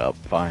 I'll get up.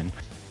 Fine.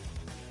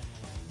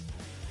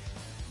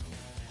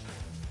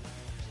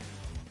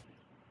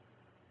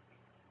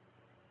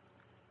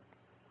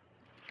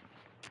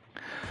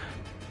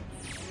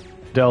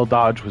 Del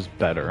Dodge was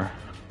better,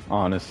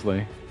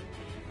 honestly.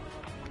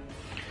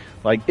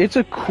 Like, it's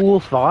a cool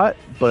thought,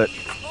 but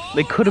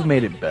they could have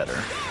made it better.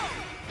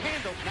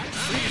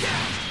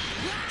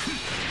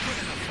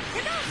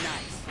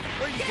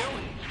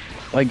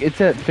 Like, it's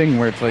that thing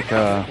where it's like,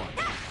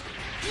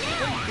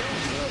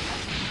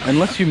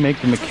 unless you make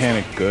the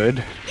mechanic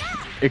good,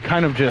 it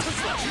kind of just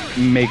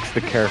makes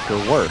the character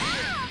worse.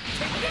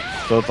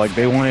 So it's like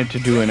they wanted to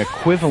do an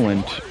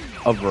equivalent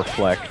of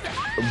Reflect,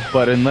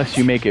 but unless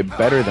you make it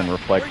better than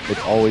Reflect,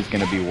 it's always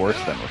going to be worse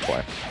than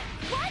Reflect.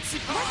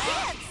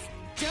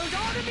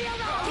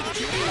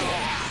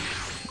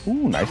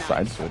 Ooh, nice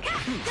side switch.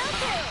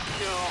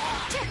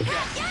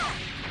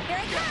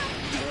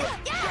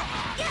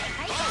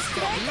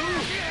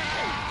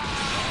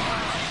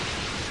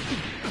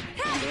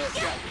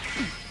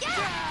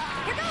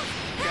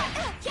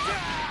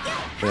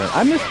 Yeah,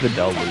 I miss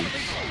Videl loops.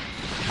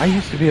 I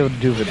used to be able to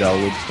do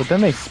Videl loops, but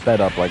then they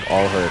sped up like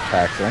all her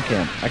attacks, and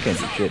I can't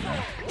do shit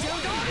now.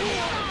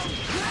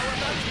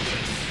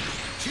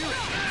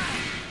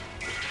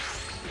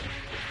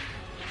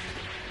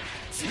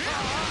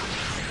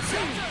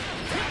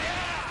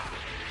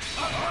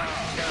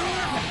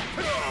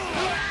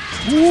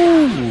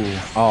 Ooh,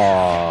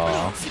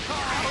 aww.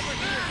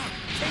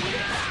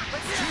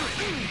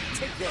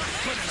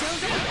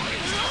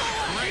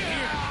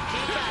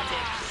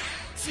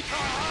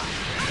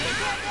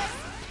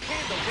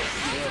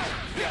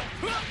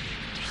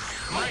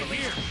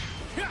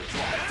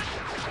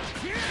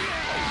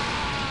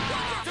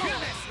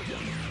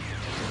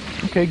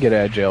 Okay, get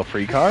a jail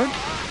free card.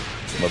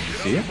 Love to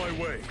see it.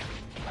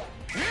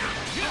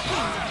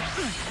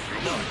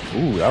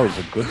 Ooh, that was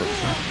a good one.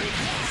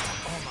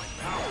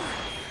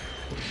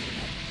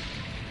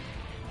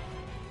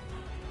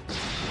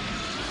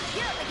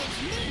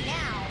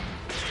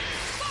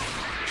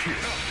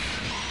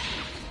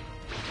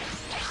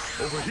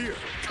 Over here.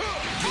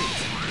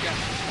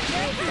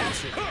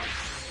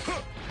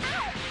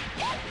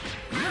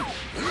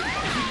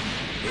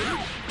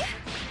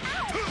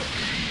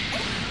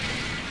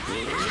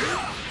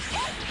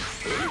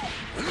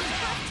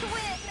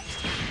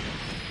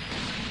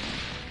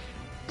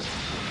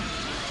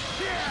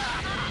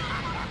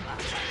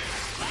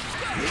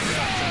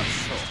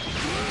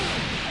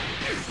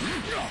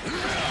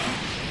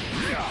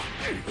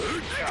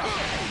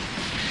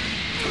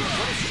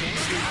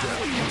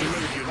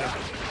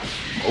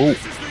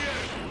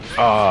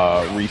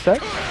 Oh, reset?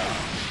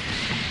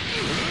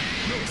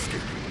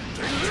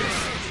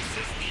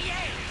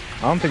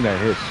 I don't think that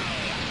hits.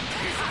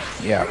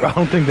 Yeah, I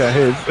don't think that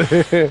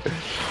hits.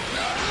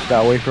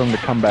 Gotta wait for him to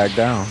come back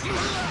down.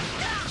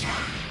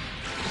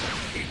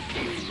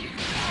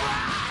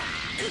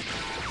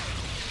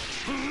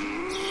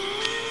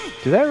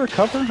 Did that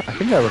recover? I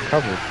think that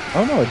recovered.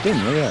 Oh no, it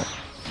didn't. Look at that.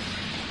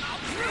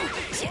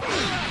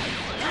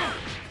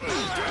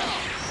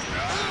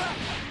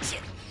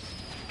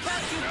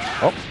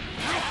 Oh.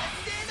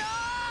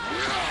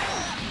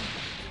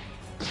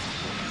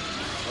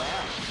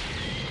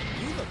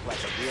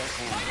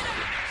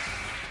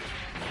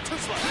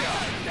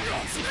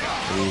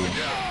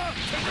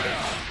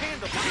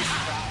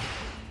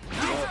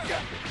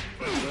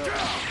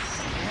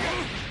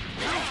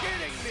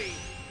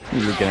 You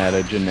looking at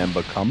a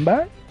Janemba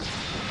comeback?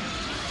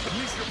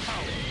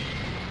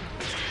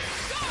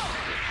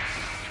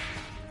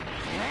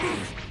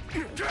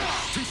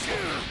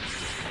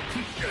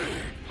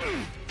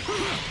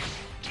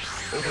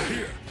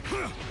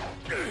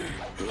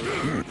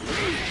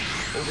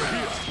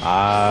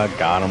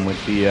 Got him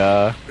with the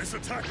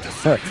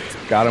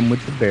got him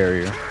with the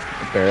barrier.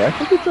 I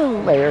think it's a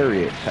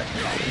lariat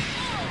technically.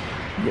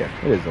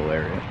 Yeah, it is a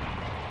lariat.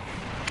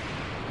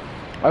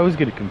 I always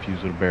get it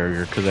confused with a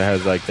barrier because it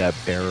has like that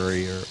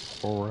barrier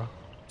aura.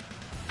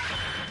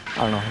 I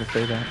don't know how to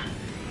say that.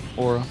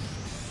 Aura.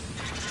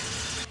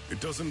 It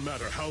doesn't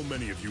matter how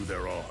many of you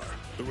there are.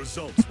 The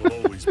results will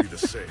always be the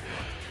same.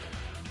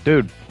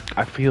 Dude,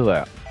 I feel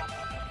that.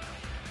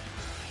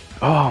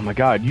 Oh my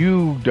god,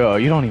 you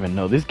don't even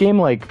know. This game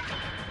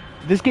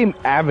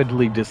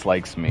avidly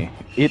dislikes me.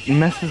 It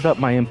messes up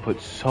my input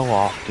so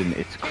often,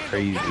 it's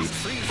crazy.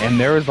 And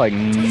there is like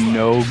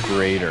no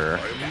greater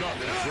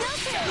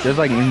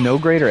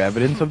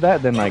evidence of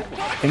that than like,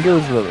 I think it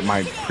was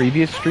my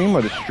previous stream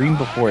or the stream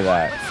before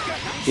that.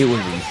 It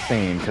was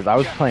insane because I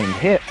was playing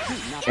hit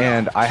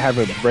and I have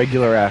a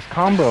regular ass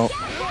combo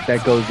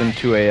that goes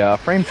into a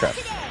frame trap.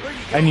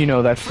 And you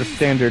know, that's the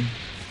standard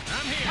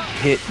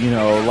hit, you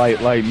know, light,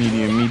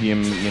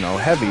 medium, you know,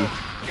 heavy.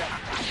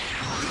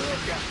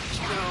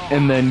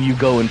 And then you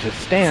go into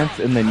stance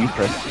and then you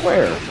press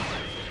square.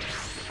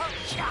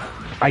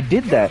 I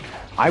did that,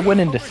 I went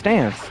into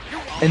stance,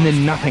 and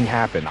then nothing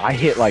happened. I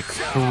hit like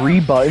 3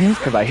 buttons,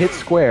 because I hit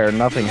square,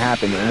 nothing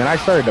happened, and then I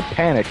started to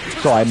panic,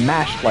 so I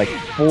mashed like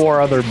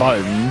 4 other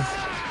buttons,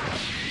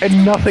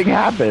 and nothing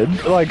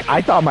happened. Like,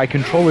 I thought my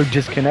controller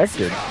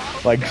disconnected.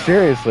 Like,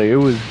 seriously, it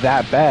was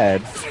that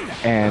bad,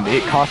 and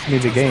it cost me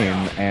the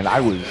game, and I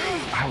was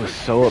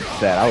so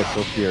upset. I was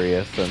so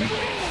furious, and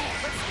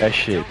that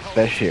shit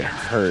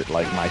hurt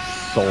like my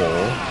soul.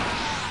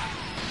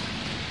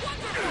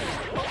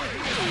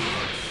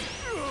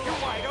 You're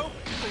wide open.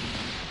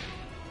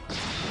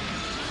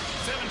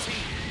 17.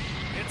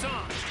 It's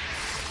on.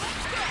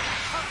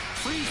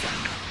 Freeze.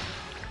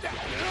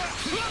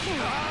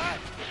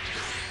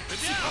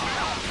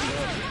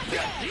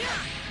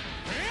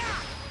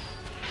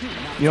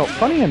 You know,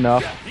 funny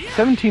enough,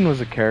 17 was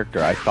a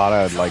character I thought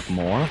I would like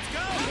more,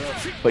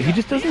 but he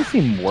just doesn't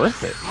seem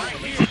worth it.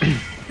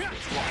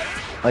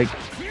 Like,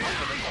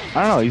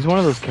 I don't know, he's one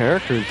of those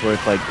characters where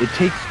it's like, it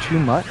takes too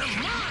much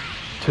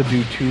to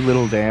do too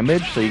little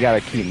damage, so you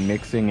gotta keep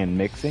mixing and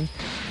mixing.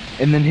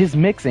 And then his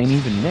mix ain't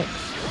even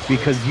mixed,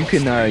 because you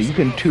can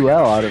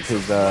 2L out of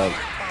his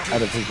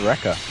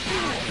Rekka.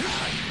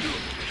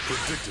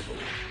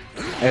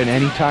 And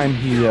anytime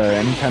he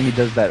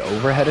does that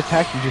overhead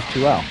attack, you just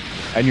 2L.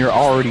 And you're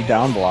already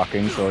down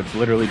blocking, so it's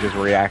literally just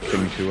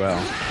reacting 2L.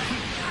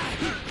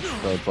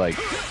 So it's like,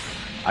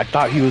 I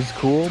thought he was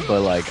cool,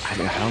 but like, I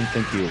don't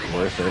think he was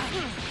worth it.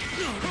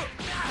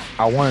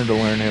 I wanted to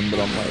learn him,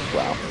 but I'm like,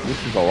 wow,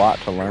 this is a lot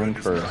to learn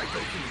for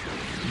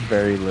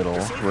very little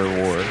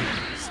reward.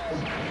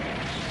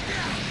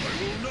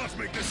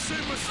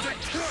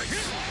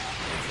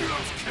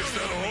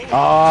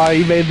 Oh,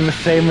 you made the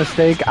same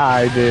mistake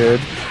I did.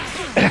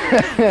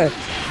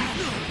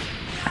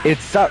 It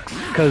sucks,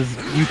 because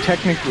you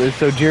technically,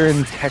 so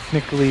Jiren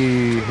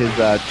technically, his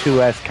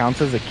 2S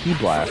counts as a Ki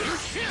Blast.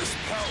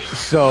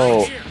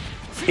 So,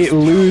 it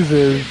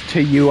loses to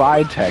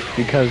UI Tech,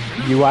 because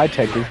UI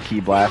Tech is Ki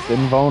Blast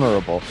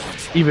invulnerable.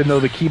 Even though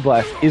the Ki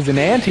Blast is an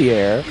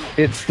anti-air,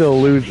 it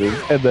still loses,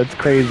 and that's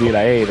crazy, and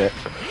I hate it.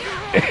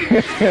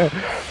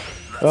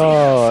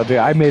 Oh, dude,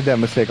 I made that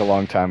mistake a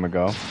long time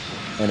ago,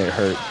 and it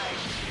hurt.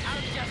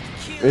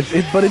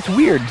 But it's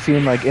weird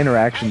seeing, like,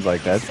 interactions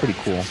like that. It's pretty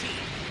cool.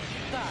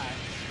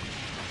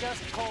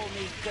 Just call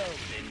me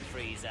Golden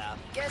Frieza.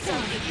 Guess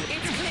I'll give you.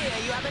 It's clear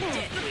you have a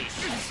death wish.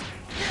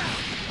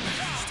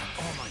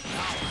 Oh my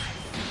god.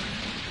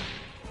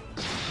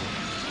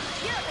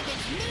 You're up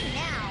against me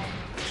now.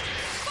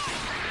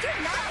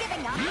 You're not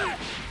giving up.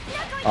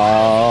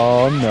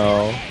 Oh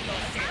no.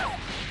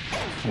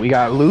 We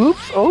got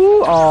loops?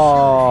 Oh,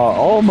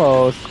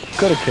 almost.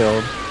 Could have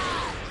killed.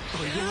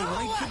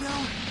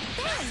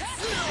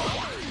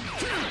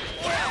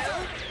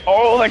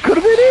 Oh, that could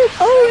have been it!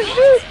 Oh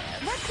shit!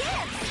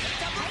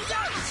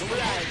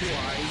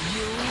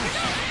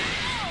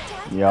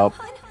 Yup.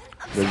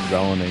 The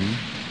zoning.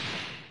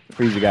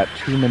 Frieza got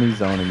too many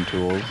zoning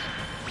tools.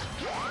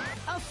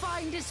 A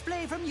fine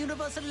display from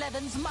Universe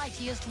 11's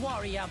mightiest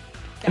warrior.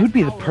 It would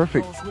be the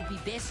perfect...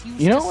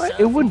 You know what?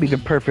 It would be the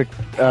perfect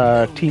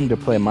team to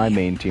play my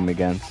main team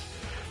against.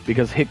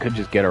 Because Hit could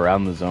just get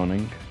around the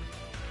zoning.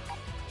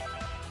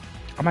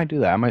 I might do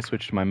that. I might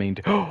switch to my main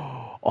team.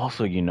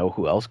 Also, you know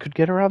who else could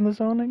get around the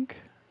zoning?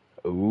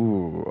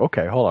 Ooh,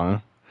 okay, hold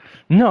on.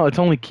 No, it's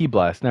only Ki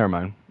Blast. Never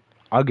mind.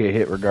 I'll get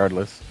hit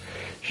regardless.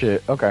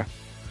 Shit, okay.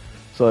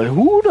 So,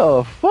 who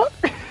the fuck?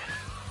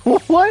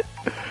 What?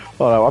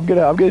 Hold on,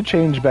 I'm gonna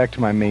change back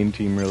to my main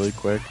team really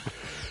quick.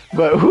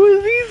 But who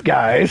are these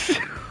guys?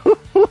 Who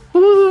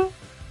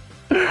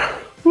the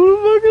fuck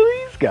are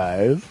these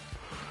guys?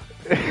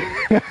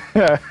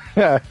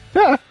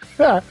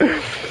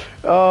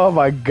 Oh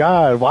my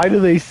god, why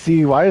do they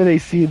see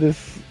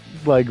this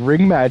like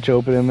ring match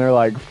open and they're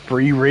like,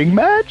 free ring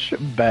match?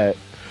 Bet.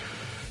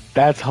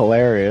 That's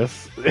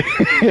hilarious.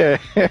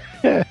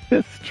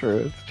 It's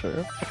true.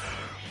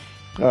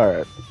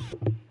 Alright.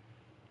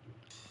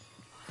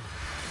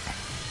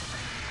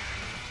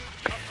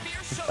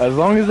 As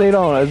long as they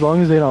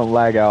don't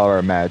lag out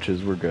our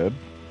matches, we're good.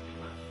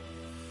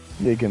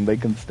 They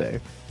can stay.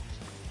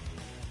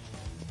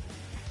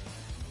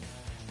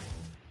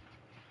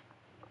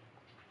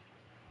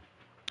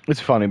 It's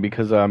funny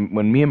because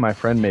when me and my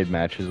friend made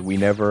matches, we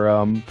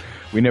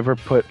never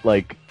put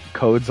like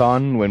codes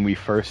on when we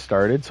first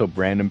started, so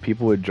random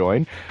people would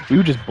join. We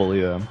would just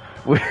bully them.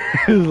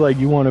 It was like,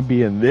 you want to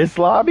be in this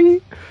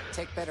lobby?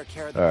 Take better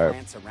care of the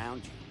plants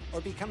around you,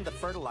 or become the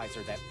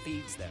fertilizer that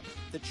feeds them.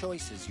 The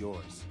choice is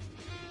yours.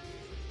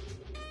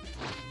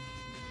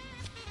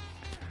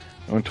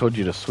 No one told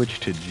you to switch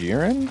to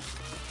Jiren?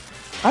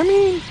 I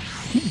mean,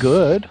 he's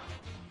good.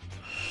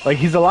 Like,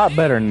 he's a lot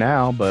better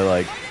now, but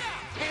like,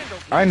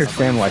 I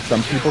understand why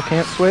some people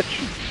can't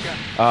switch.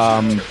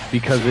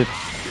 Because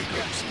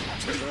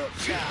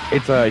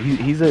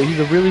he's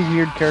a really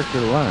weird character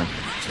to learn,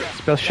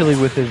 especially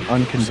with his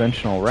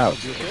unconventional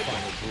routes.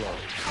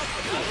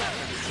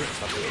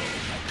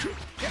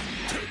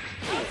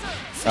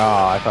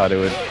 Oh, I thought it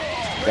would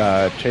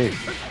Chase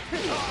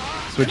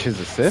switch his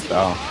assist.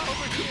 Oh.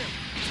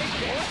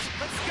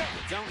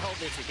 Don't hold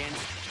this it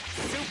against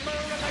Super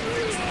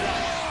Electric Star.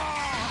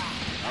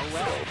 Oh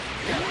well.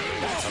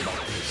 That's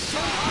about this.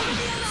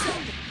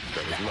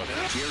 That was love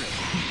cheering.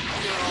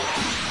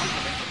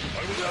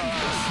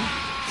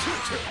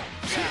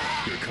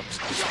 Here comes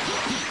the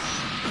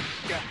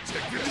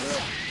take this.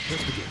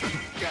 Let's begin.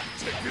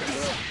 Take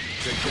this.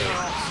 Take care of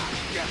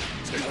this.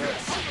 Take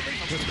this.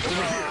 Let's go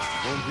over here.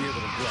 Won't be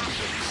able to block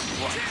this.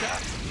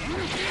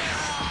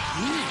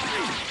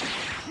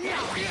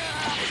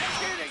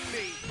 Kidding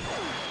me.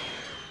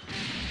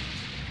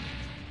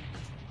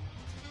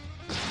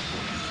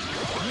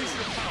 Release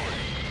your power.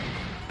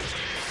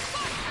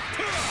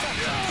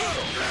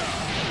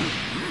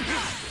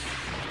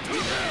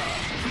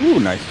 Ooh,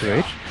 nice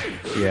 2H.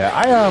 Yeah,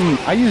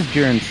 I use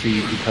Jiren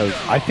C because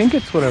I think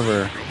it's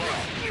whatever.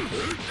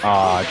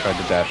 Ah, I tried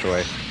to dash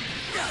away.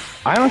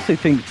 I honestly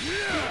think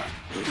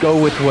go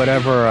with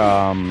whatever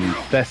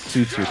best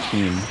suits your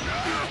team.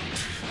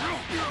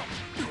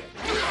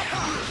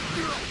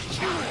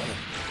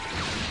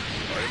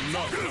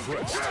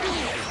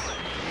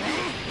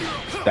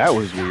 That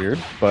was weird,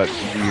 but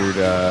weird.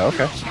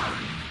 Okay.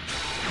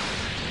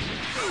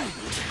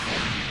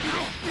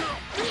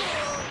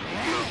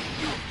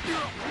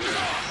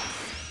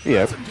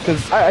 Yeah,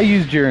 because I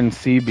use Jiren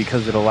C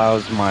because it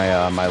allows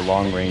my my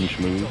long range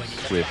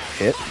moves with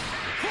hit.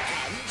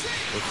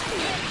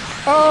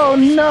 Oh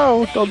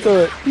no! Don't do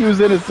it. He was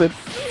innocent.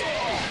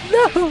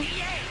 No.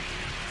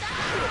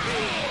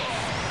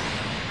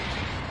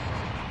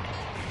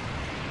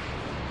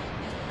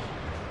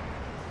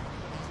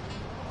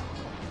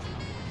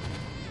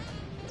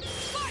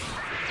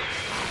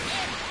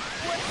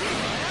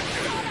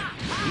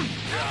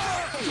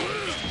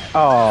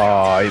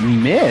 Oh, I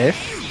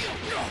missed?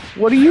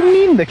 What do you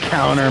mean the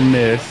counter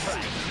missed?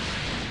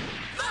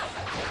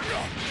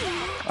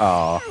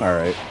 Oh,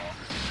 alright.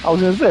 I was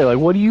gonna say, like,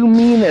 what do you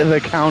mean the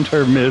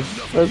counter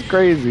missed? That's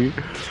crazy.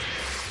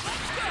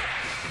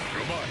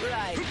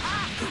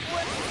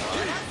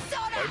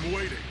 I'm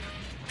waiting.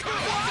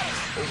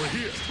 Over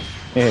here.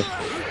 Eh.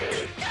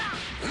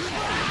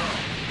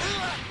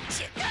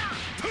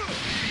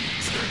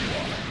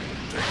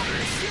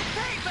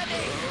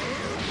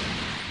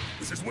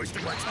 This is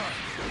wasting my time.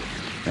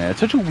 Yeah,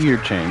 it's such a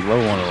weird change,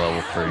 level 1 to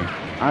level 3.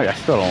 I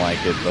still don't like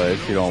it, but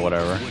it's, you know,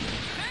 whatever.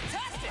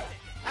 Fantastic!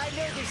 I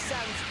know this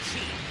sounds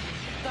cheap,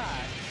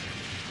 but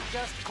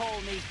just call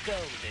me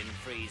Golden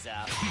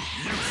Frieza.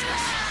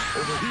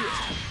 Over here.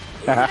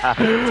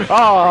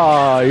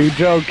 Oh, you're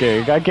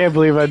joking. I can't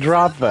believe I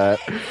dropped that.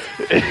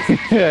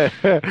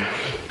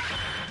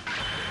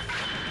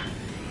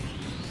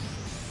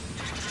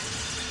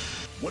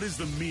 What is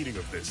the meaning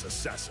of this,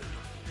 assassin?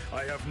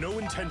 I have no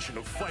intention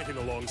of fighting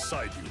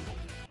alongside you.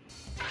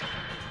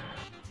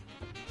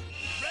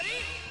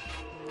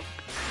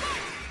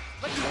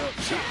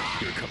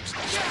 Here comes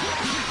this.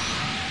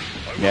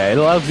 Yeah, it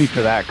allows me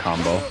for that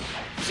combo. I'll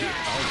give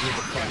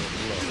a final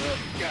blow.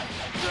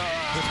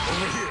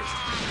 Over here.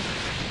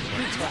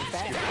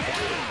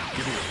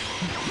 Give me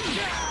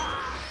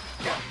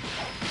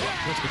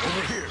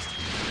over here.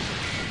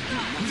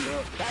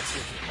 That's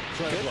it.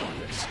 Try to block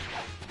this.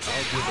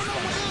 I'll give a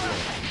final blow.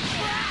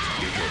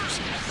 Here goes.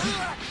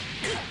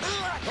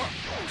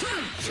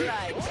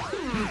 Right.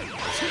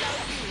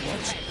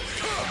 What?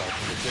 About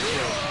to take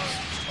care of this.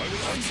 I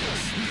will answer.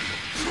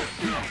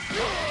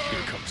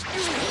 Here comes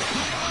this.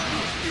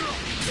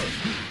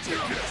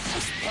 Take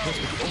this.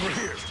 Over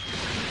here.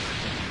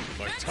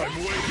 My time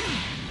waiting.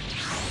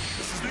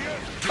 This is the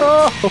end.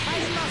 Oh! I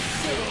must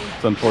say,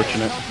 It's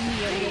unfortunate. not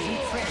nearly as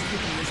impressed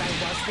with you as I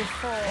was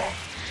before.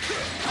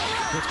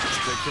 Let's just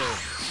take care of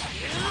this.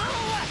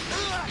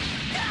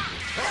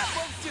 That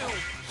won't do.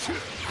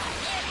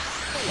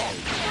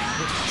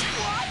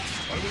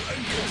 I will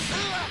end this.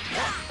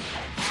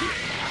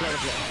 Try to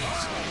block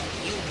this.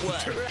 You were.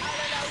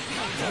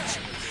 What?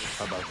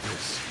 How about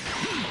this?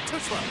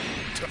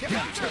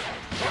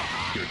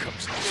 Here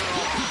comes this.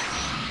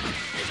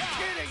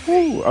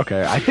 Ooh,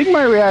 okay, I think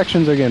my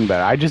reactions are getting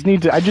better. I just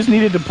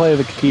needed to play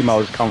the team I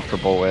was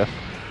comfortable with.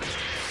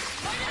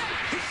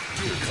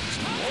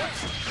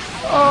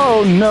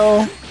 Oh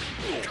no!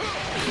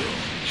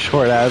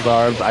 Short ass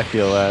arms. I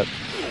feel that.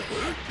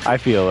 I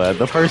feel that.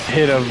 The first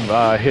hit of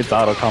hits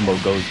auto combo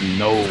goes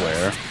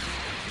nowhere.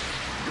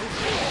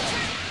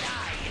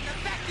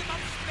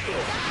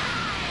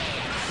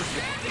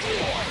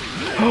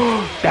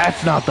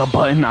 That's not the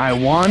button I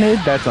wanted.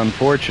 That's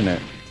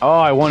unfortunate. Oh,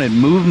 I wanted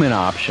movement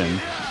option.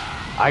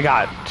 I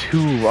got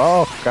two.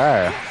 Oh,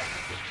 okay.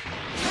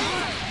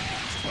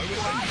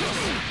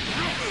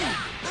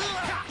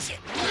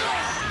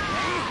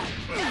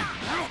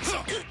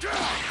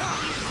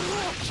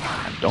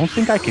 I don't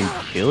think I can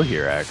kill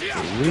here,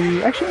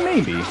 actually. Actually,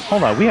 maybe.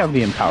 Hold on, we have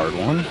the empowered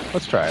one.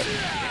 Let's try it.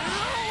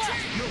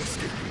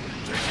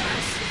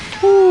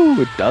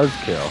 Ooh, it does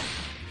kill.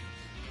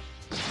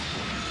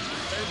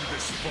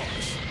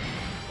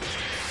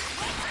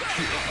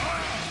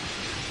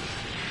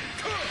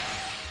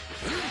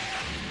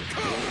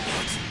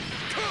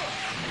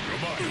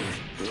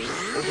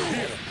 Over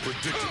here.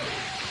 Predictable.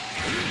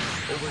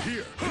 Over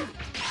here.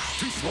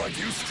 Too Looks like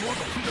you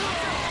struggle.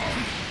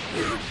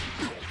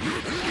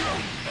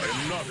 I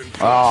am not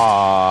impressed.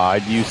 Ah, I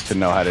used to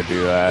know how to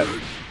do that.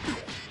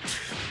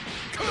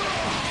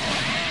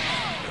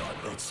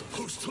 I'm not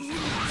supposed to lose.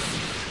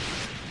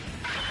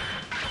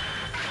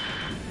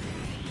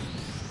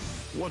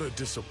 What a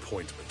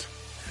disappointment.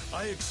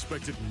 I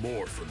expected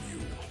more from you.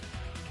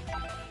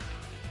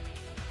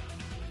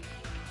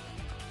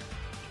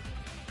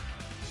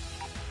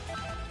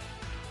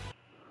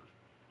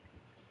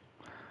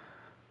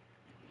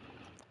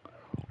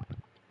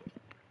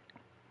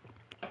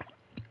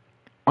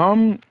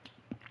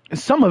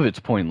 Some of it's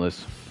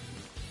pointless.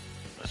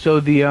 So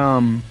the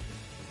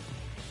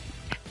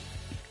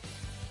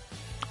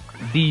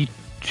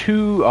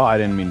two, oh, I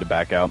didn't mean to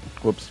back out.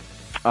 Whoops.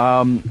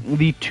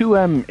 The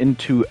 2M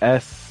into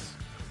S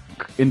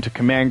into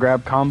command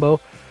grab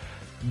combo,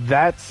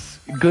 that's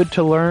good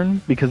to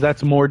learn because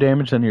that's more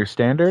damage than your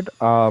standard.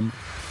 The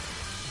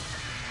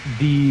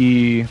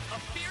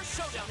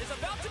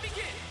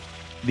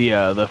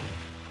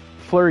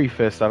Flurry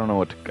Fist, I don't know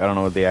what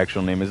the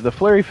actual name is. The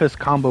Flurry Fist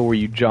combo where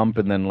you jump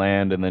and then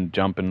land and then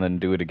jump and then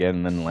do it again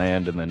and then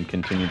land and then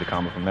continue the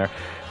combo from there.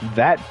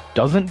 That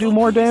doesn't do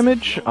more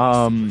damage.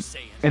 And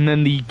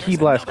then the Ki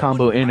Blast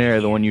combo in air,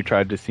 the one you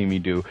tried to see me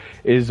do,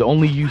 is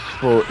only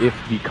useful if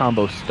the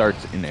combo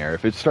starts in air.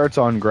 If it starts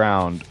on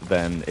ground,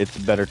 then it's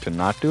better to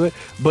not do it.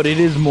 But it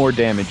is more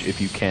damage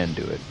if you can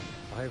do it.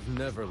 I've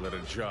never let a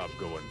job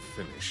go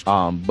unfinished.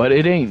 But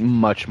it ain't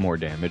much more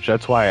damage.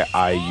 That's why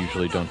I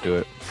usually don't do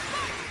it.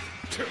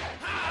 I'll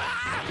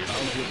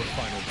give a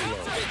final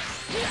blow.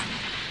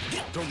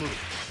 Don't move.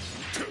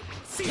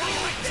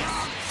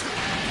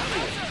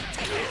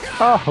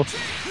 Oh.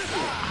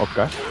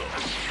 Okay.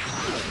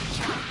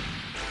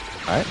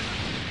 Alright.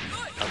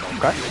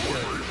 Okay.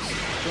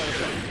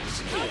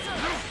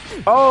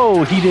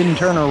 Oh, he didn't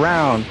turn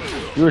around.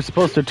 You were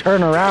supposed to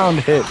turn around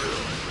hit.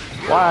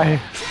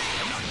 Why?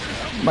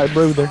 My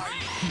brother.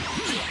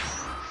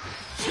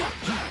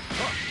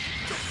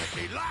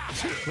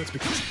 Let's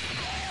begin.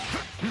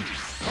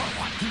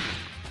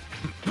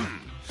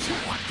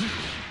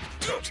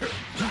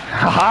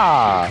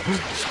 Haha!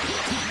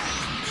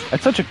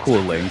 That's such a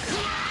cool link.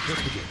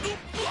 Let's begin.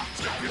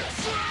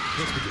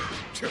 Let's begin.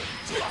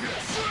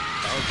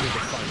 I'll give a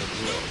final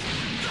blow.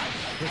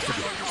 Let's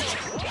begin. Watch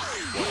your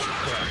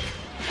back.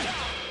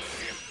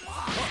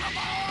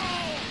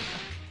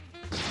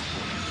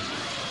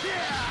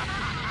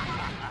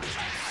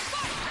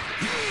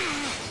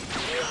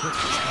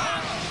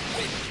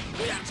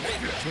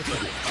 Let's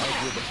begin. I'll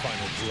give a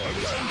final blow.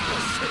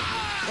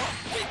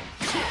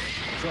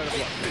 Try to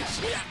block this.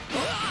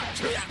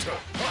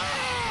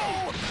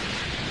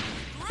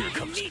 Here it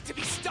comes. Need to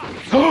be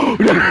stopped.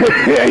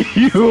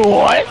 You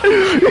what?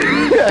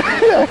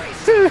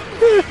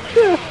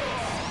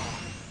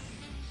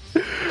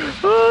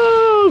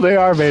 Oh, they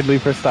are mainly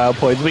for style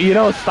points, but you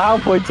know, style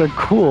points are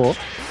cool.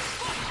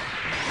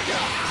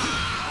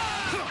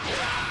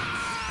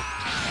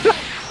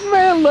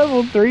 Man,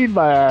 level 3'd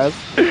my ass.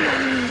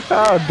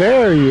 How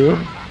dare you?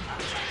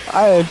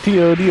 I had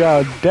TOD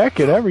on deck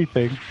and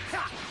everything.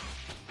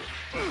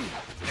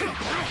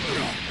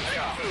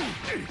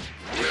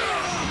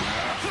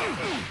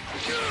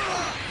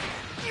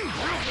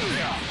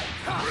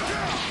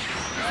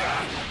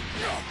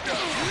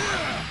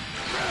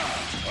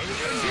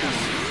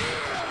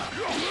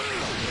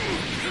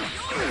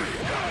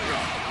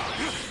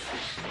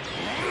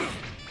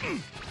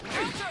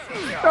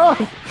 Oh,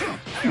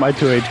 my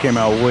 2H came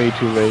out way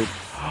too late.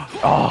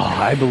 Oh,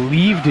 I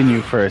believed in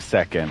you for a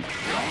second.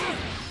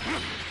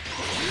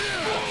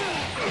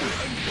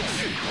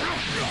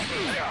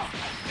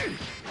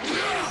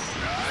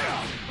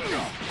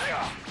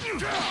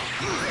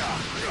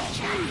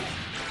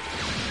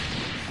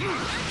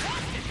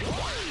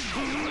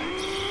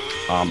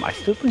 I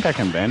still think I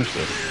can banish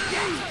this.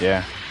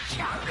 Yeah.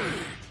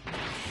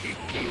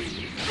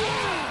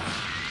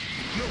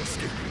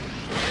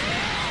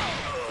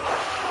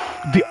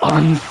 The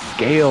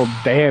unscaled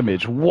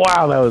damage.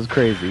 Wow, that was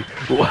crazy.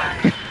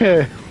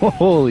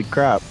 Holy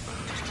crap.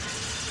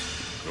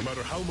 No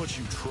matter how much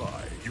you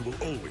try, you will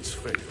always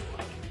fail.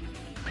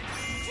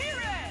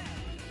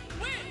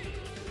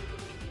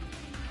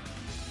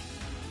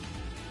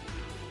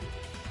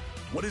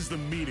 What is the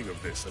meaning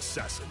of this,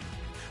 assassin?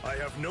 I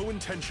have no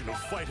intention of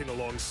fighting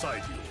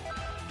alongside you.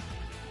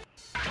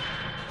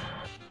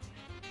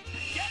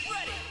 Get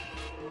ready!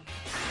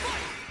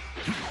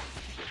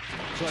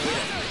 I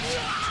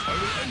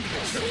will end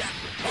this.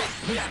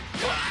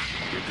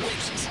 Here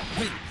goes.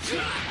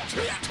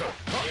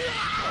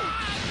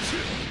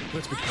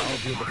 Let's begin. I'll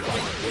deal the final.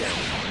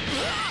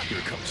 Here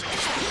it comes.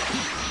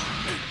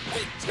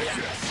 Let's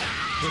begin.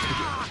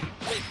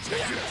 Let's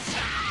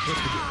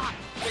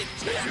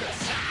begin.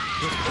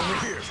 Over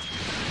here.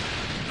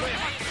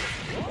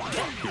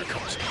 Here it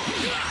comes.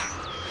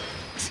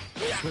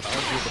 Let's do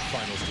the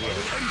final blow.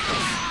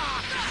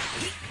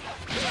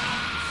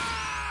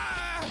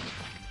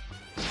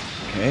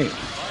 Okay,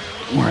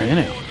 we're in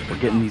it. We're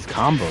getting these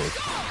combos.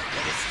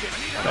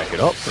 Back it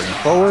up, bring it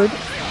forward.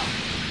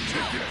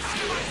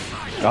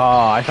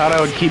 Oh, I thought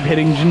I would keep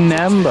hitting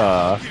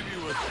Janemba.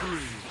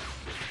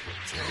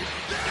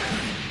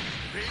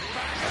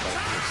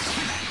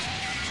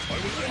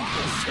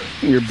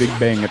 Your Big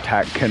Bang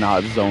attack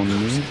cannot zone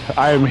me.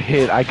 I am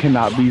hit, I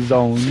cannot be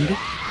zoned.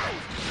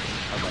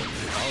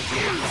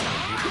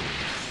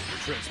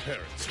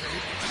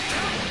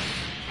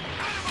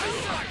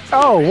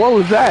 Oh, what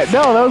was that?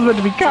 No, that was meant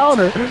to be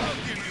counter.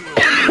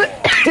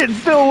 It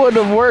still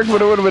wouldn't have worked,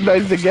 but it would have been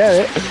nice to get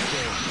it.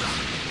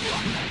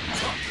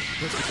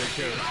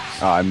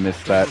 Oh, I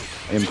missed that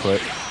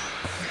input.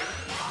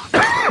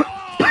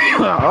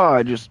 Oh,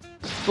 I just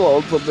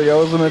swallowed something I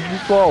wasn't meant to be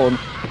swallowing.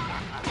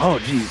 Oh,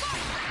 jeez.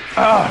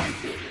 Ah.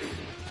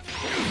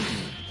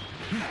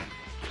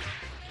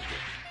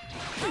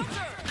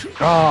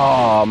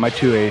 Oh, my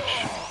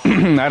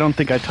 2H. I don't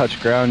think I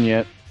touched ground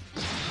yet.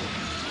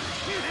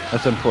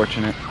 That's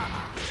unfortunate.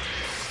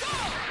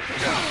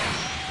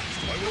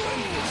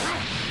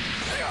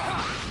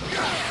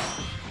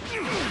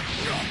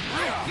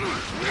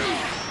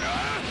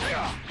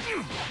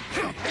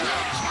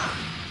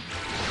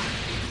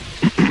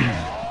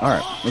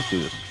 Alright, let's do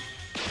this.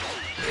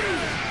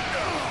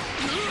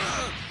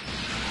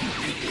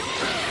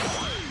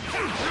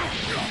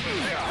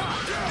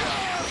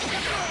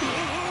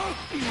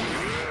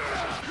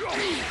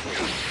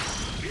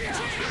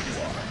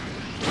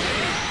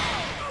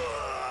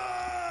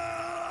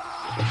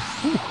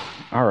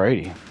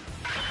 Alrighty.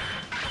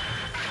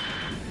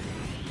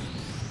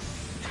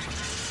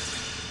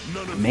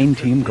 Main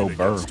team go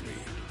Burr.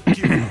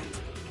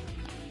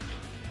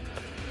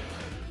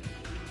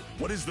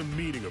 What is the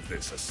meaning of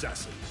this,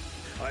 assassin?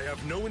 I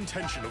have no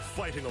intention of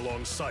fighting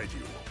alongside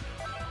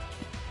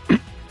you.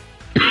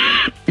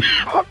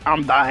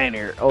 I'm dying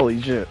here.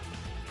 Holy shit.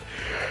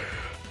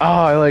 Oh,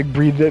 I like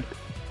breathed it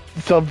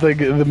something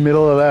in the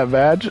middle of that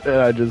match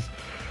and I just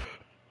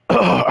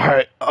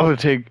alright, I'm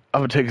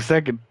gonna take a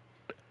second.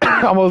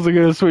 I'm also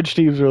gonna switch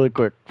teams really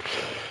quick.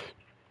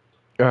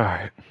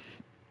 Alright.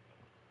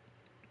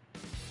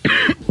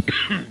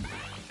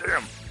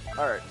 Damn.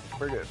 Alright,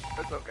 we're good.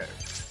 It's okay.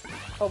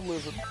 I'm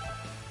losing.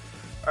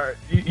 Alright,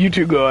 you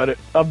two go at it.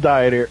 I'm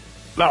dying here.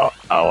 No,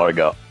 I don't wanna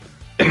go.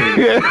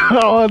 I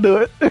don't wanna do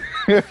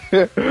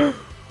it.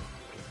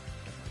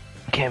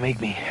 Can't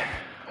make me.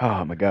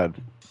 Oh my god.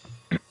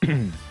 It's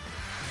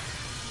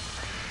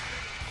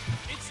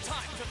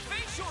time to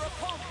face your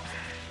opponent.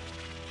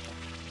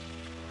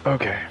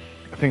 Okay,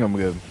 I think I'm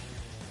good.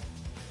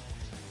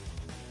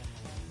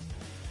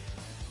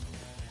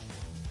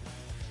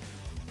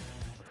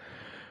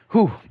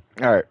 Whew.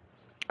 All right.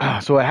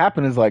 So what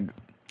happened is like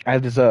I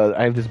have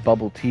this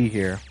bubble tea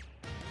here.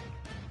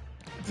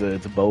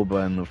 It's a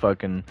boba, and the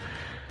fucking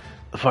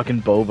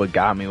boba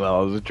got me while I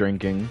was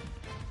drinking.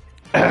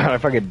 I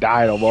fucking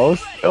died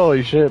almost.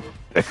 Holy shit.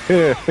 This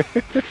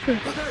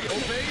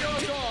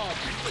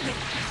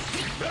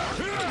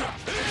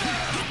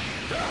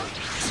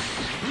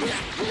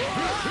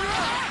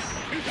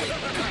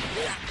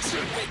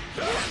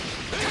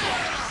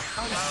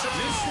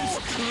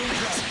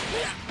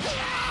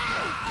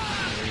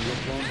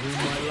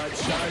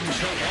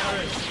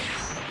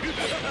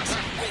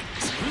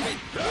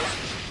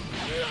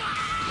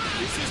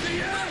is the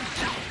end!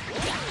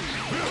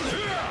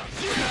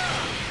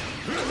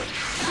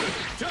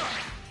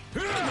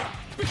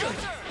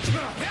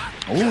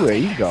 Oh, there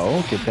you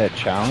go. Get that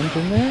challenge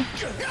in there.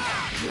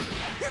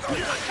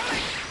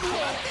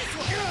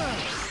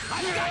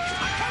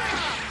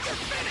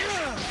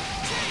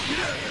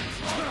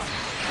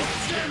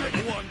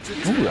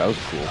 Ooh, that was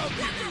cool.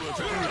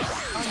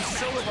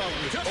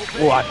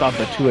 Oh, I thought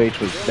the 2H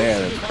was there.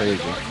 That's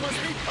crazy.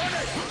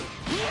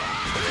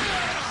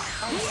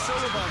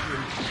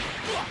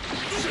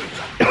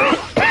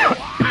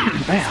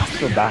 Man, I'm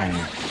still dying.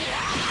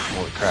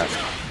 Holy crap.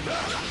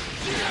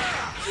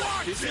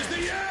 This is the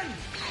end!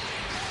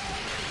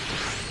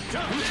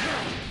 Get out of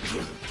here!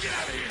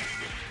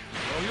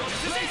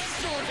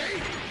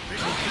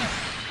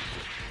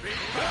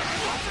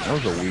 That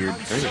was a weird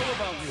trade.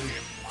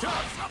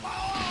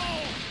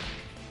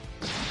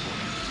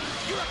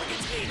 You're up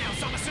against me now,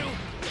 Samasu!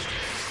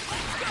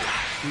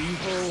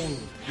 Behold,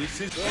 this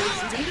is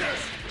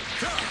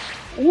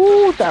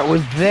Ooh, that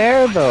was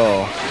there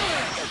though.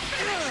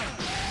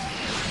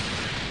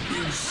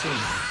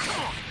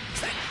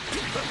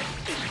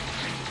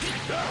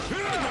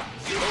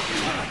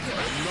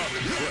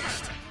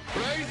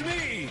 Praise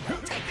me!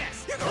 Take this!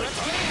 Let's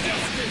get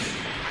justice!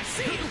 I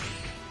see you!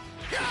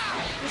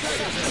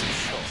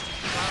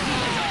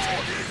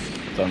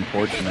 It's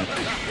unfortunate.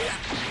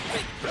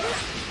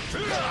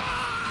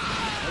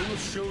 I will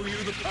show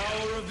you the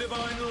power of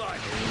divine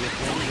light.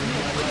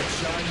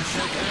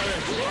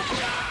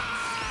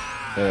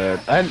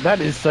 That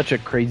is such a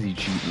crazy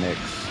cheat mix.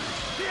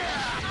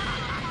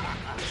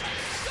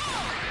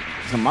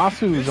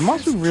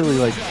 Zamasu really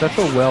like such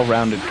a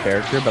well-rounded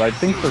character, but I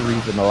think the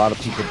reason a lot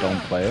of people don't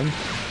play him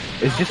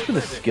is just for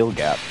the skill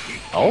gap.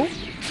 Oh,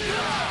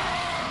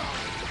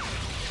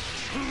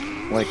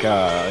 like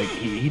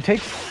he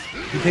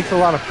takes a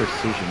lot of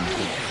precision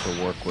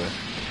to work with.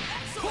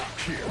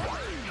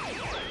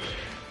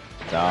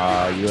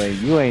 Nah,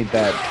 you ain't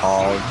that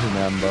tall,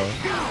 Janemba.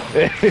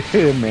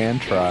 Man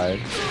tried.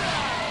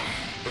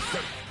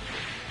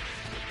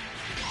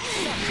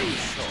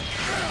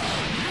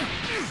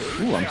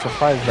 Ooh, I'm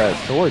surprised that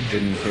sword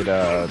didn't hit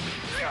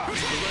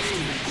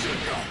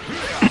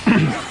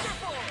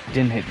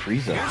didn't hit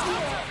Frieza.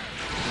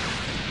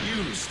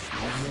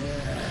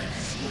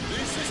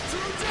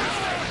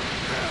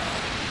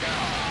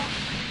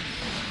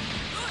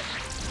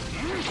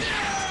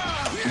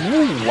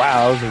 Ooh,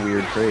 wow, that was a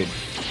weird trade.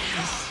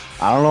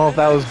 I don't know if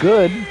that was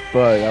good,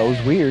 but that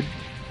was weird.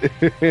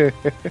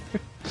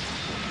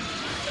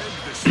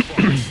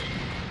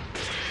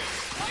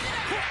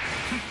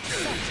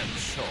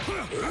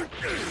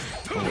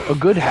 A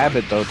good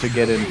habit though to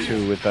get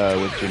into with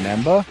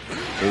Janemba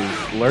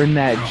is learn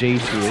that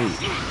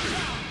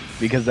J2H,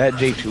 because that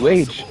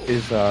J2H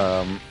is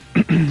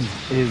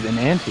is an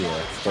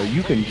anti-air, so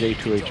you can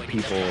J2H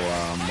people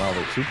while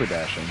they're super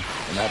dashing,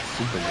 and that's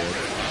super good.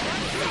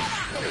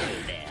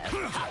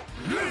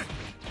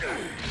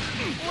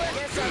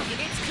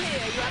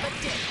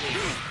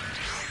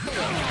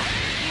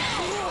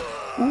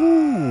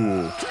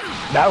 Ooh,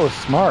 that was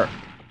smart.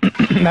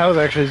 That was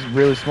actually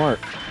really smart.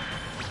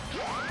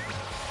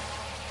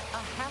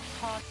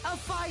 A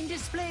fine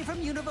display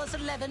from Universe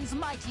 11's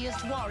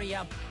mightiest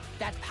warrior.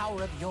 That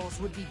power of yours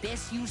would be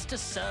best used to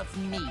serve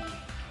me,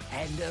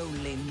 and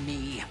only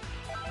me.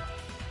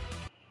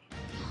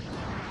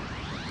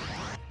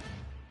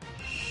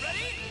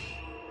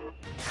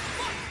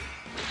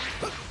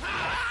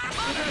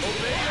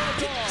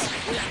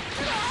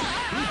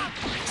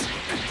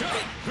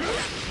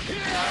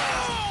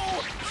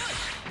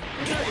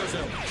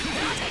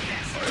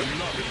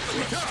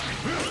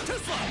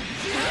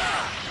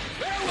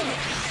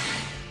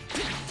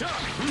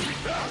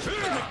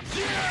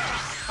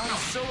 I'm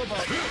so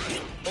about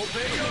it.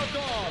 Obey your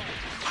god.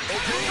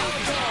 Obey your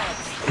god.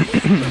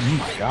 Oh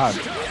my god.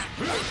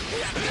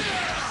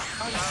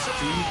 I'm so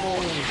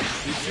evil.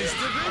 This is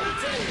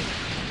divinity.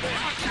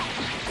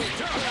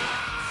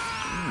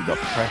 Ooh, the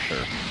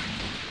pressure.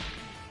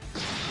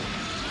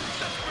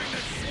 Let's bring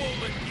that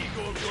swollen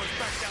ego of yours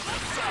back down to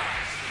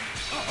size.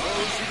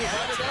 Those who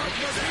divided out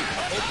must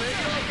obey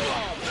your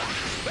god.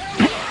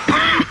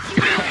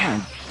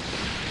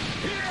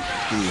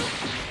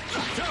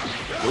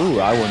 Ooh,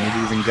 I wouldn't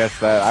have even guessed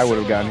that. I would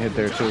have gotten hit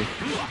there too.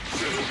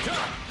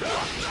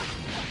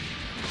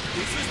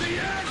 This is the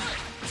end.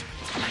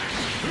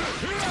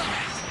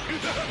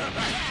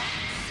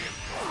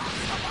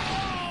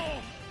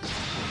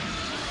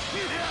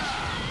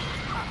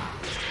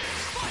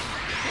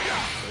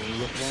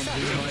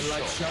 My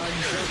light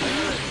shines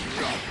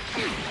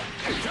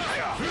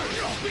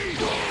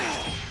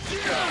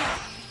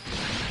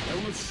I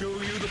will show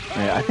you the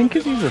power. Yeah, I think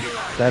because he's a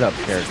setup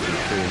character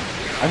too.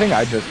 I think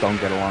I just don't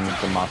get along with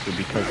Zamasu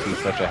because he's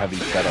such a heavy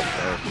setup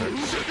character.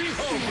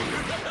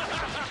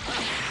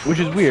 Which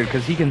is weird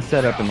because he can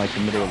set up in like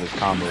the middle of his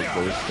combos,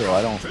 but still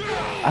I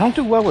don't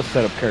do well with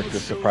setup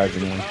characters,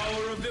 surprisingly.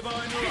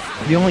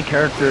 The only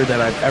character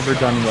that I've ever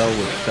done well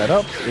with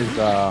setups is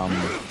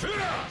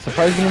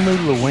surprisingly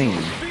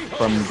Lewayne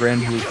from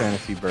Grand Blue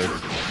Fantasy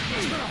Burst.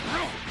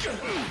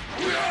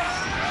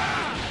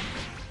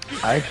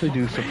 I actually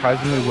do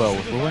surprisingly well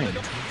with Lewayne.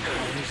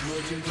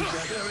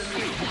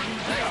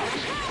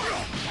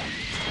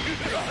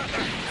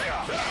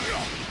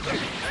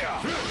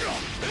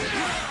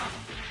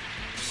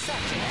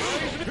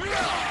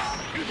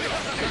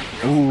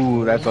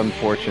 Ooh, that's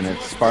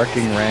unfortunate.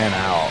 Sparking ran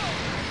out.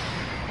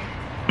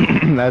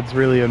 That's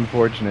really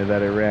unfortunate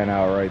that it ran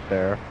out right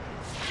there.